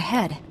times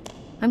ahead.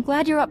 I'm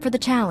glad you're up for the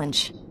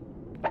challenge.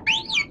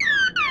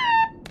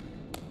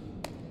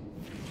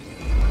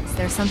 Is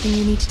there something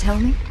you need to tell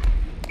me?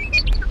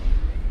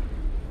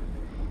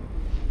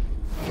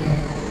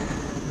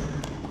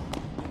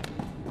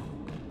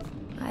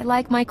 I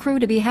like my crew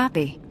to be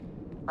happy.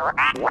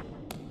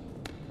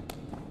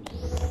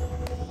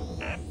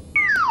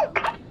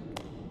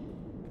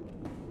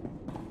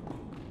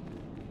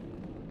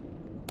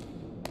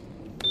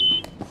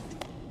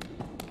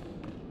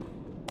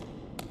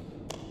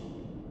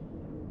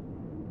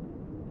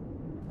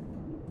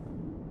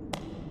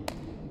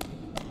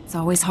 It's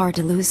always hard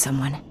to lose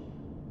someone.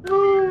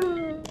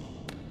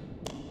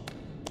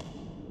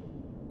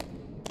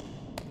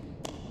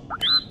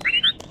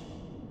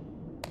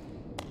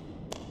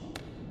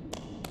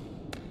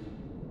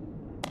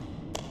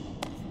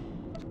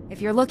 If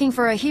you're looking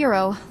for a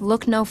hero,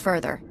 look no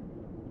further.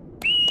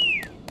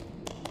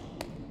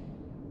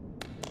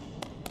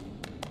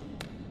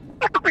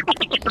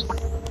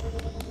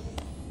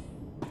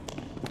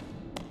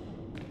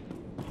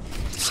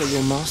 So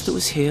your master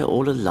was here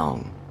all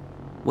along.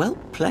 Well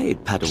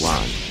played,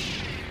 Padawan.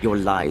 Your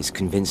lies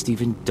convinced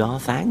even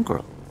Darth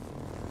Angral.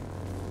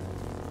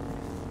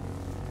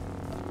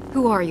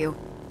 Who are you?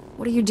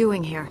 What are you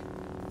doing here?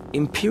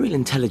 Imperial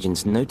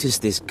intelligence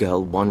noticed this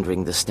girl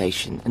wandering the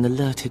station and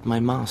alerted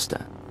my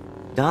master.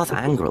 Darth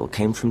Angral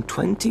came from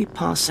 20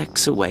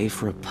 parsecs away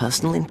for a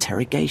personal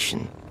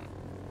interrogation.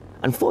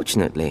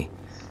 Unfortunately,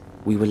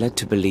 we were led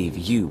to believe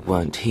you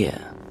weren't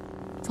here.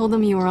 Told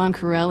them you were on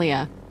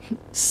Corellia.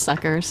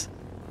 Suckers.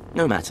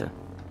 No matter.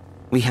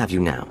 We have you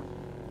now.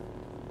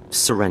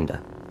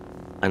 Surrender.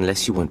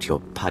 Unless you want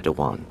your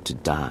Padawan to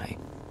die.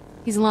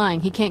 He's lying.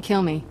 He can't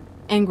kill me.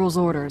 Angril's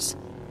orders.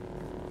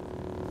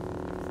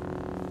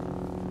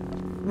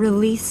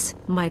 Release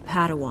my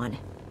Padawan.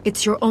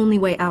 It's your only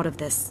way out of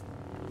this.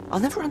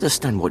 I'll never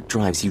understand what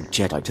drives you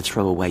Jedi to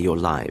throw away your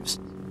lives.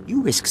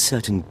 You risk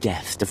certain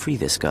death to free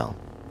this girl.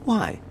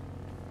 Why?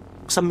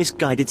 Some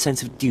misguided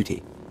sense of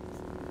duty?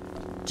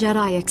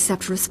 Jedi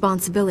accept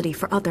responsibility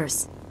for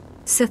others.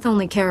 Sith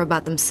only care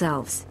about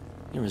themselves.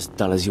 You're as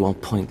dull as you are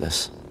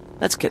pointless.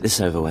 Let's get this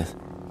over with.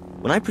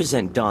 When I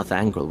present Darth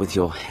Angral with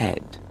your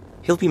head,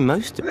 he'll be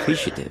most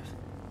appreciative.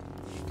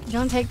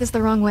 Don't take this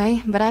the wrong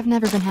way, but I've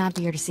never been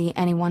happier to see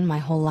anyone my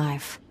whole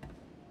life.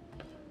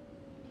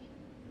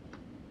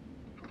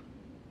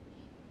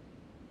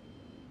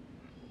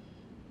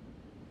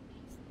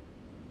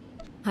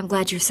 I'm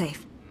glad you're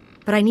safe,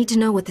 but I need to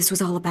know what this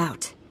was all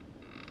about.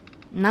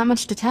 Not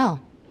much to tell.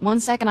 One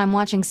second I'm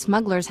watching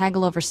smugglers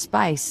haggle over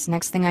spice,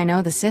 next thing I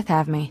know the Sith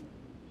have me.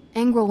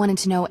 Angral wanted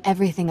to know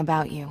everything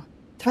about you.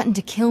 Threatened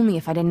to kill me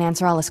if I didn't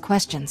answer all his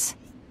questions.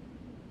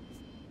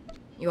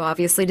 You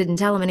obviously didn't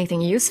tell him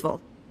anything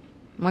useful.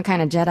 What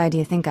kind of Jedi do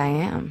you think I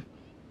am?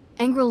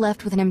 Angral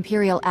left with an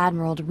Imperial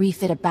Admiral to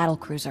refit a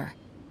battlecruiser.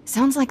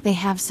 Sounds like they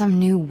have some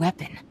new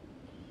weapon.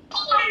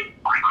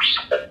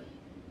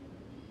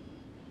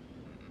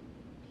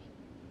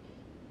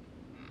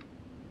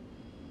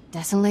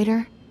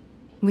 Desolator?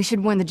 We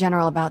should warn the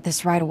General about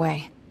this right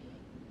away.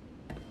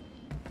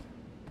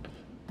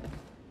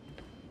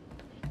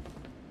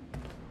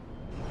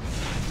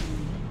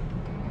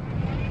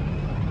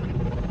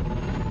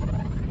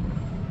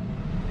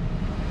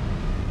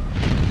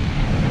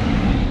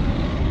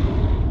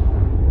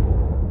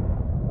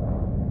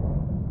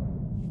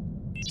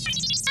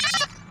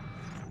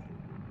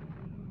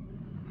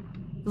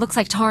 Looks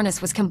like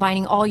Tarnus was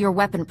combining all your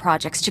weapon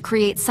projects to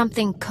create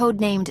something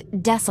codenamed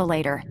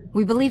Desolator.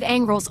 We believe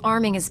Angril's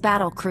arming his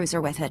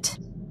battlecruiser with it.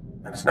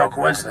 And it's no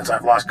coincidence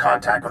I've lost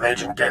contact with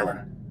Agent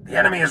Galen. The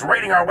enemy is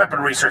raiding our weapon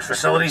research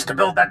facilities to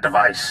build that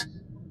device.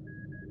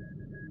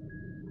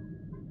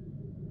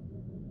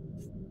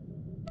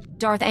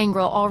 Darth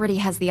Angral already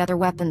has the other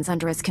weapons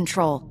under his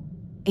control.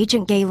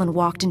 Agent Galen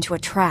walked into a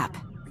trap.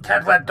 We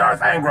can't let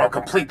Darth Angral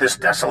complete this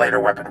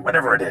Desolator weapon,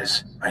 whatever it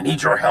is. I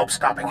need your help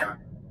stopping him.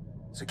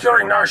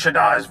 Securing Nar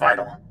Shaddaa is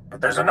vital,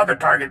 but there's another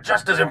target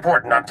just as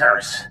important on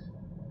Terrace.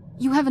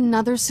 You have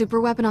another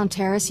superweapon on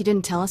Terrace you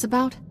didn't tell us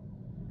about?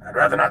 I'd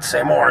rather not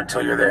say more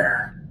until you're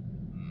there.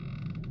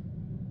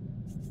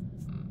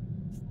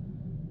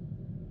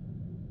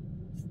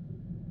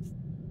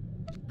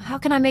 How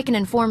can I make an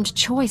informed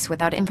choice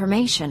without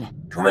information?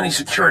 Too many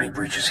security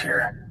breaches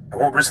here. I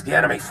won't risk the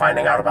enemy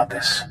finding out about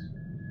this.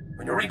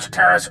 When you reach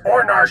Terrace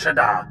or Nar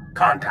Shaddaa,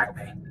 contact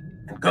me.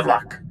 And good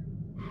luck.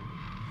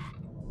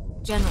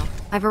 General,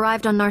 I've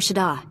arrived on Nar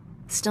Shaddaa.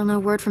 Still no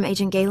word from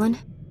Agent Galen?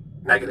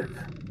 Negative.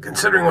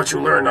 Considering what you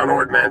learned on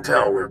Ord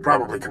Mantell, we're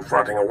probably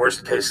confronting a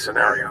worst-case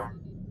scenario.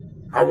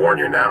 I'll warn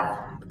you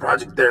now. The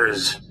project there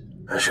is...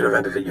 I should have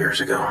ended it years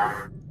ago.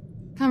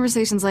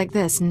 Conversations like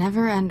this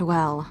never end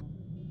well.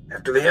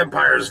 After the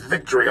Empire's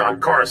victory on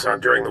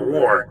Coruscant during the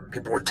war,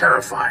 people were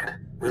terrified.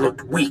 We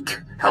looked weak,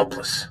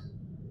 helpless.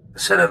 The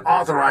Senate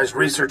authorized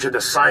research into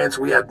science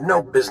we had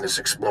no business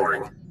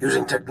exploring,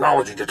 using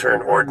technology to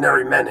turn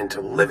ordinary men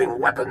into living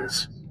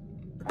weapons.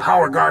 The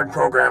Power Guard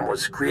program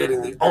was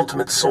creating the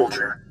ultimate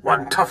soldier,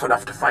 one tough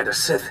enough to fight a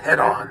Sith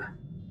head-on.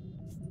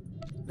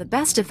 The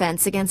best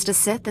defense against a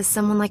Sith is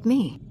someone like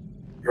me.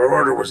 Your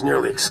order was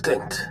nearly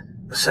extinct.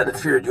 The Senate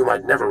feared you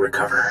might never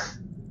recover.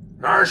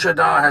 Nar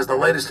Shaddaa has the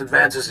latest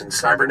advances in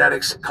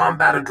cybernetics,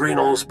 combat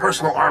adrenals,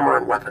 personal armor,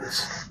 and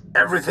weapons.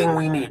 Everything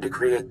we need to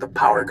create the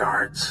Power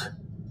Guards.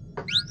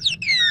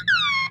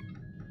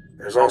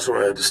 There's also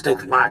a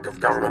distinct lack of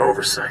government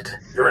oversight.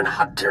 You're in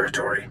hot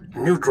territory,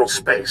 neutral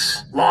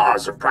space.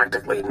 Laws are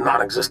practically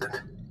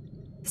non-existent.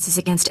 This is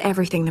against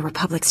everything the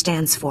Republic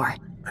stands for.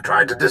 I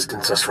tried to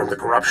distance us from the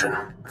corruption.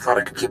 I thought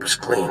I could keep us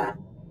clean.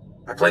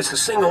 I placed a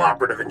single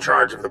operative in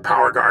charge of the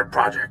Power Guard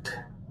project.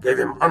 Gave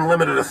him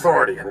unlimited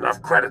authority and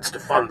enough credits to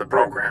fund the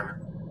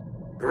program.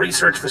 The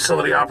research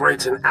facility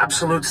operates in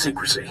absolute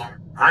secrecy.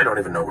 I don't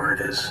even know where it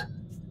is.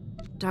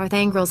 Darth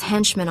Angril's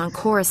henchmen on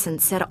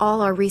Coruscant said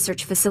all our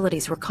research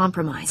facilities were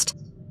compromised.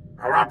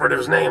 Our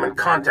operative's name and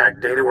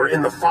contact data were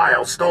in the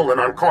file stolen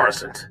on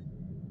Coruscant.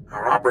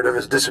 Our operative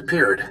has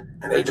disappeared,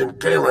 and Agent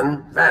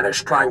Galen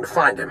vanished trying to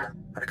find him.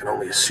 I can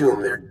only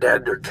assume they're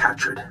dead or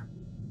captured.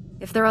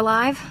 If they're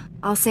alive,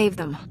 I'll save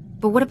them.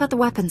 But what about the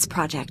weapons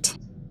project?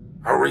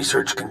 Our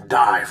research can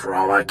die for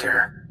all I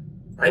care.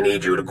 I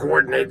need you to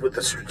coordinate with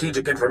the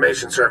Strategic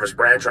Information Service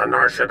branch on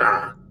Nar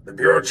Shaddaa. The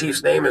Bureau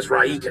Chief's name is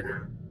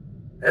Raiken.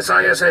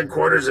 SIS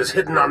headquarters is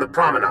hidden on the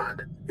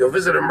promenade. You'll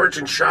visit a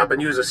merchant shop and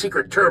use a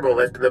secret turbo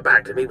lift in the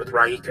back to meet with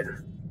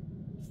Raiken.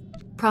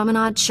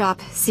 Promenade,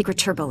 shop, secret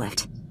turbo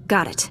lift.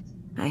 Got it.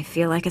 I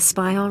feel like a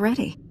spy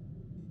already.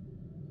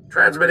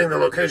 Transmitting the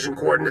location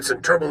coordinates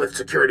and turbo lift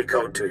security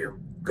code to you.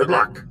 Good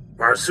luck.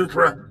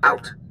 SWTOR,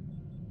 out.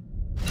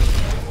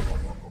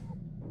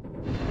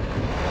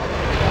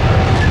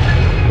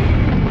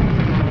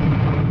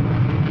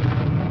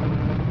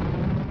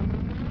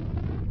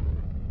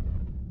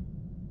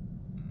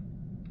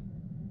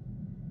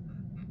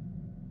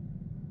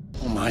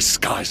 My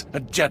skies, a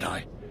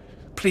Jedi.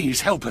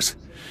 Please help us.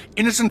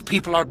 Innocent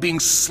people are being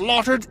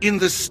slaughtered in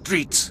the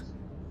streets.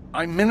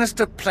 I'm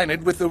Minister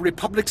Plenid with the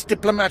Republic's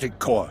Diplomatic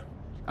Corps.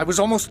 I was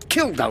almost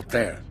killed out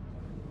there.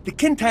 The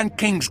Kintan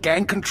King's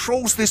gang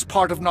controls this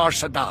part of Nar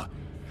Shaddaa.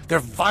 They're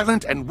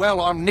violent and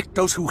well-armed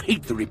Niktos who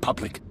hate the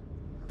Republic.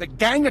 The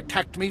gang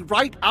attacked me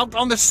right out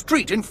on the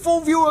street in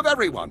full view of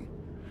everyone.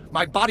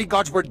 My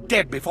bodyguards were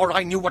dead before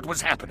I knew what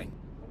was happening.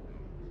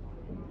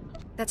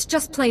 That's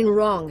just plain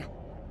wrong.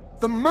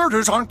 The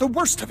murders aren't the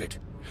worst of it.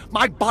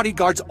 My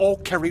bodyguards all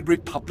carried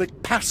Republic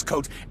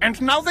passcodes, and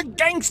now the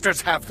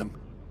gangsters have them.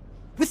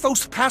 With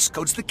those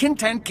passcodes, the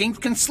Kintan Kings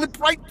can slip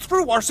right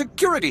through our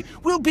security.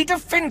 We'll be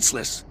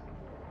defenseless.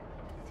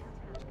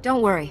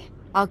 Don't worry.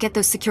 I'll get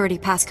those security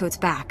passcodes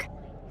back.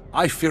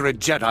 I fear a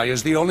Jedi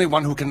is the only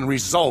one who can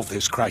resolve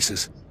this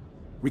crisis.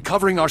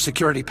 Recovering our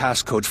security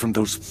passcodes from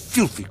those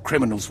filthy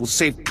criminals will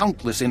save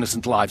countless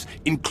innocent lives,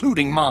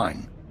 including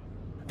mine.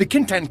 The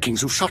Kintan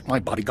Kings who shot my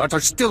bodyguards are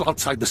still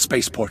outside the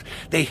spaceport.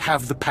 They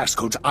have the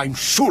passcodes, I'm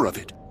sure of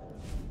it.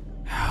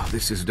 Oh,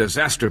 this is a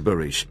disaster,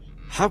 Barish.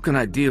 How can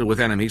I deal with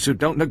enemies who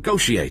don't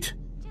negotiate?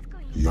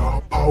 Ya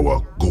power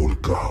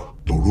golka,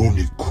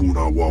 Doroni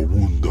kuna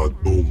wawunda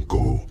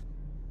donko.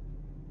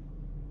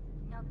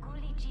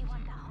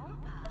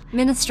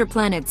 Minister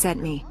Plenid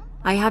sent me.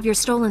 I have your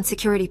stolen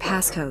security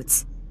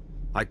passcodes.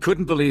 I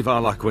couldn't believe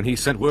our luck when he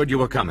sent word you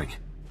were coming.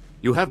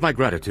 You have my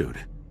gratitude.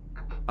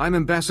 I'm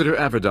Ambassador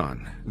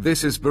Averdon.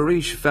 This is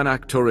Barish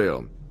Fennec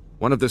Toril,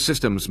 one of the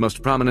system's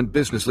most prominent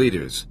business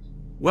leaders.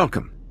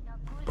 Welcome.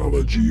 I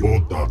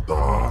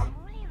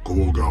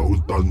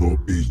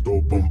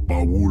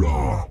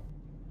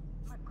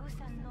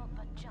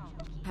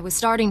was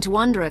starting to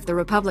wonder if the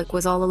Republic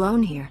was all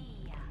alone here.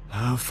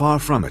 Far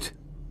from it.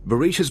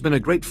 Barish has been a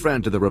great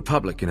friend to the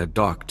Republic in a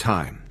dark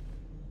time.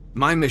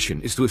 My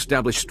mission is to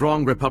establish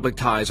strong Republic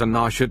ties on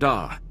Nar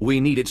Shaddaa. We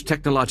need its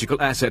technological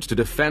assets to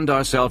defend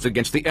ourselves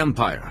against the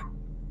Empire.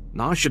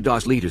 Nar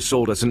Shaddaa's leaders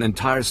sold us an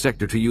entire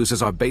sector to use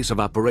as our base of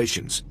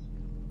operations.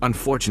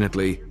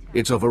 Unfortunately,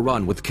 it's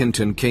overrun with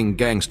Kintan King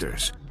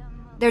gangsters.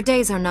 Their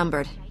days are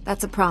numbered.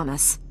 That's a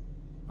promise.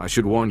 I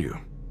should warn you.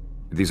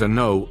 These are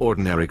no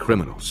ordinary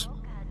criminals.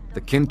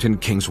 The Kintan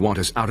Kings want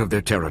us out of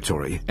their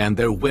territory, and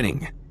they're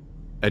winning.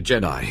 A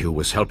Jedi who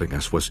was helping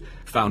us was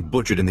found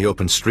butchered in the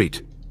open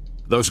street.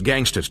 Those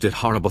gangsters did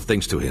horrible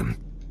things to him.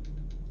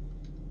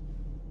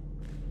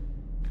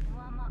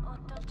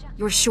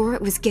 You're sure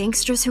it was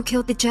gangsters who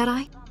killed the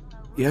Jedi?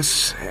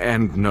 Yes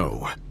and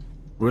no.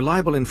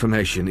 Reliable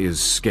information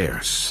is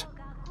scarce.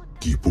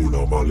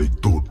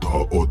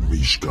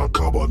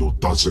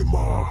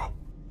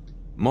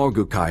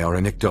 Morgukai are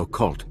an Icto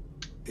cult.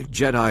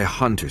 Jedi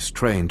hunters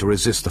trained to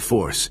resist the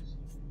Force.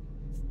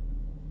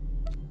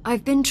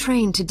 I've been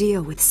trained to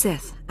deal with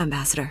Sith,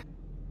 Ambassador.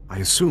 I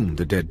assumed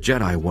the dead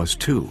Jedi was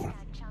too.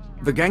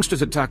 The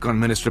gangsters' attack on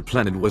Minister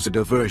Planet was a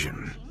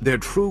diversion. Their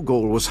true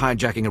goal was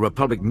hijacking a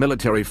Republic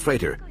military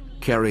freighter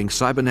carrying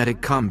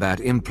cybernetic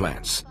combat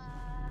implants.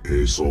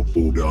 We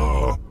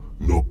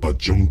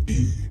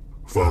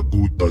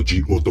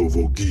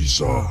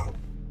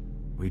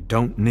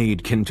don't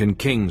need Kinton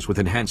Kings with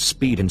enhanced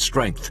speed and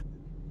strength.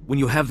 When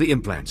you have the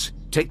implants,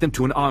 take them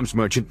to an arms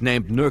merchant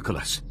named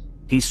Nurculus.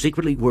 He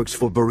secretly works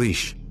for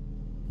Barish.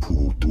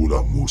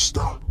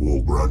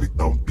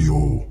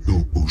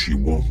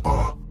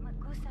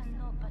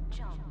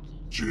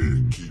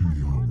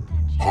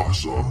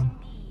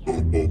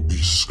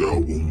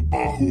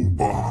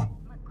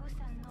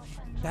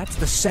 That's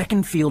the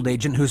second field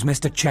agent who's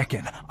missed a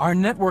check-in. Our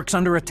network's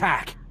under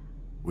attack.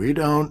 We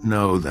don't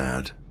know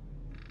that.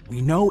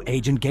 We know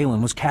Agent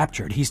Galen was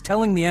captured. He's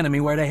telling the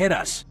enemy where to hit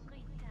us.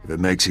 If it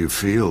makes you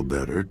feel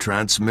better,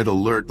 transmit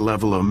alert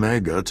level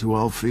Omega to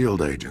all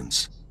field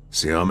agents.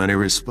 See how many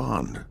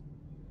respond.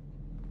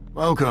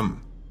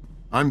 Welcome.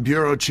 I'm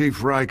Bureau Chief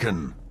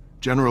Riken.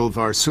 General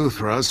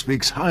VarSuthra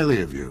speaks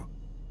highly of you.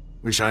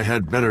 Wish I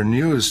had better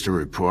news to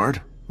report.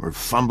 We're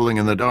fumbling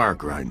in the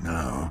dark right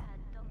now.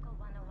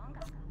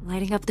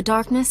 Lighting up the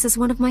darkness is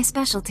one of my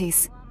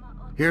specialties.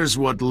 Here's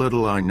what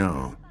little I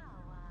know.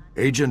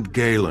 Agent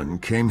Galen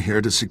came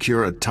here to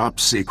secure a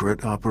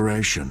top-secret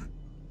operation.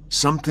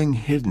 Something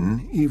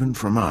hidden even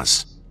from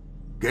us.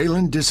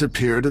 Galen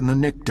disappeared in the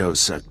Nikto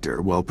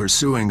sector while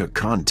pursuing a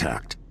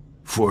contact.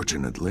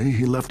 Fortunately,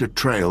 he left a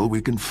trail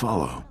we can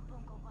follow.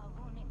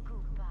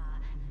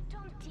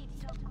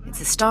 It's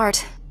a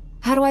start.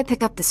 How do I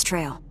pick up this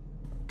trail?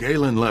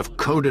 Galen left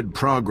coded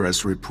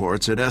progress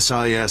reports at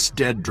SIS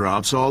dead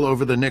drops all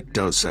over the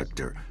Nikto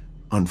sector.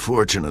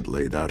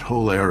 Unfortunately, that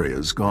whole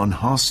area's gone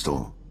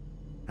hostile.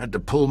 Had to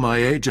pull my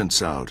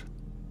agents out.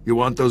 You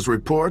want those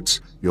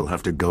reports? You'll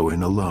have to go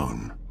in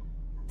alone.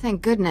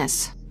 Thank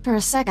goodness. For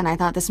a second I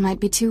thought this might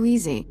be too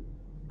easy.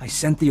 I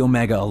sent the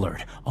Omega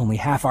alert. Only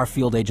half our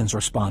field agents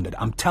responded.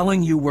 I'm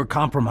telling you we're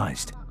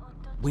compromised.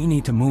 We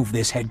need to move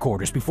this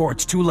headquarters before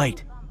it's too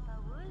late.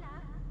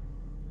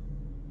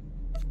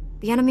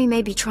 The enemy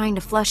may be trying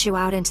to flush you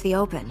out into the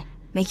open,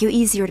 make you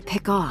easier to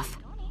pick off.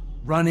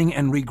 Running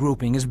and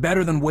regrouping is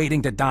better than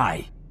waiting to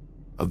die.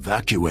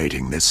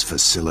 Evacuating this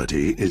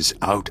facility is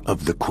out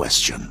of the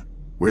question.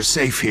 We're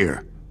safe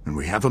here, and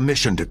we have a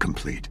mission to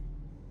complete.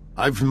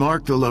 I've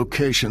marked the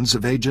locations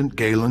of Agent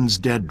Galen's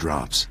dead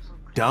drops.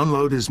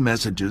 Download his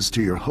messages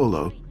to your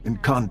holo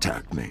and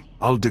contact me.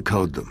 I'll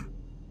decode them.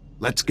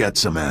 Let's get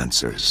some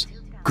answers.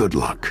 Good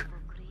luck.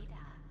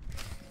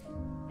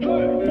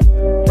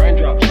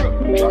 Raindrop,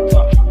 drop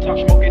top, top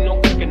smoking, no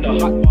cooking the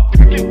hot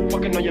pot.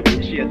 Fucking on your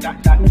bitch, yeah,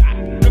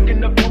 that.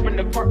 Looking up, open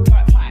the park,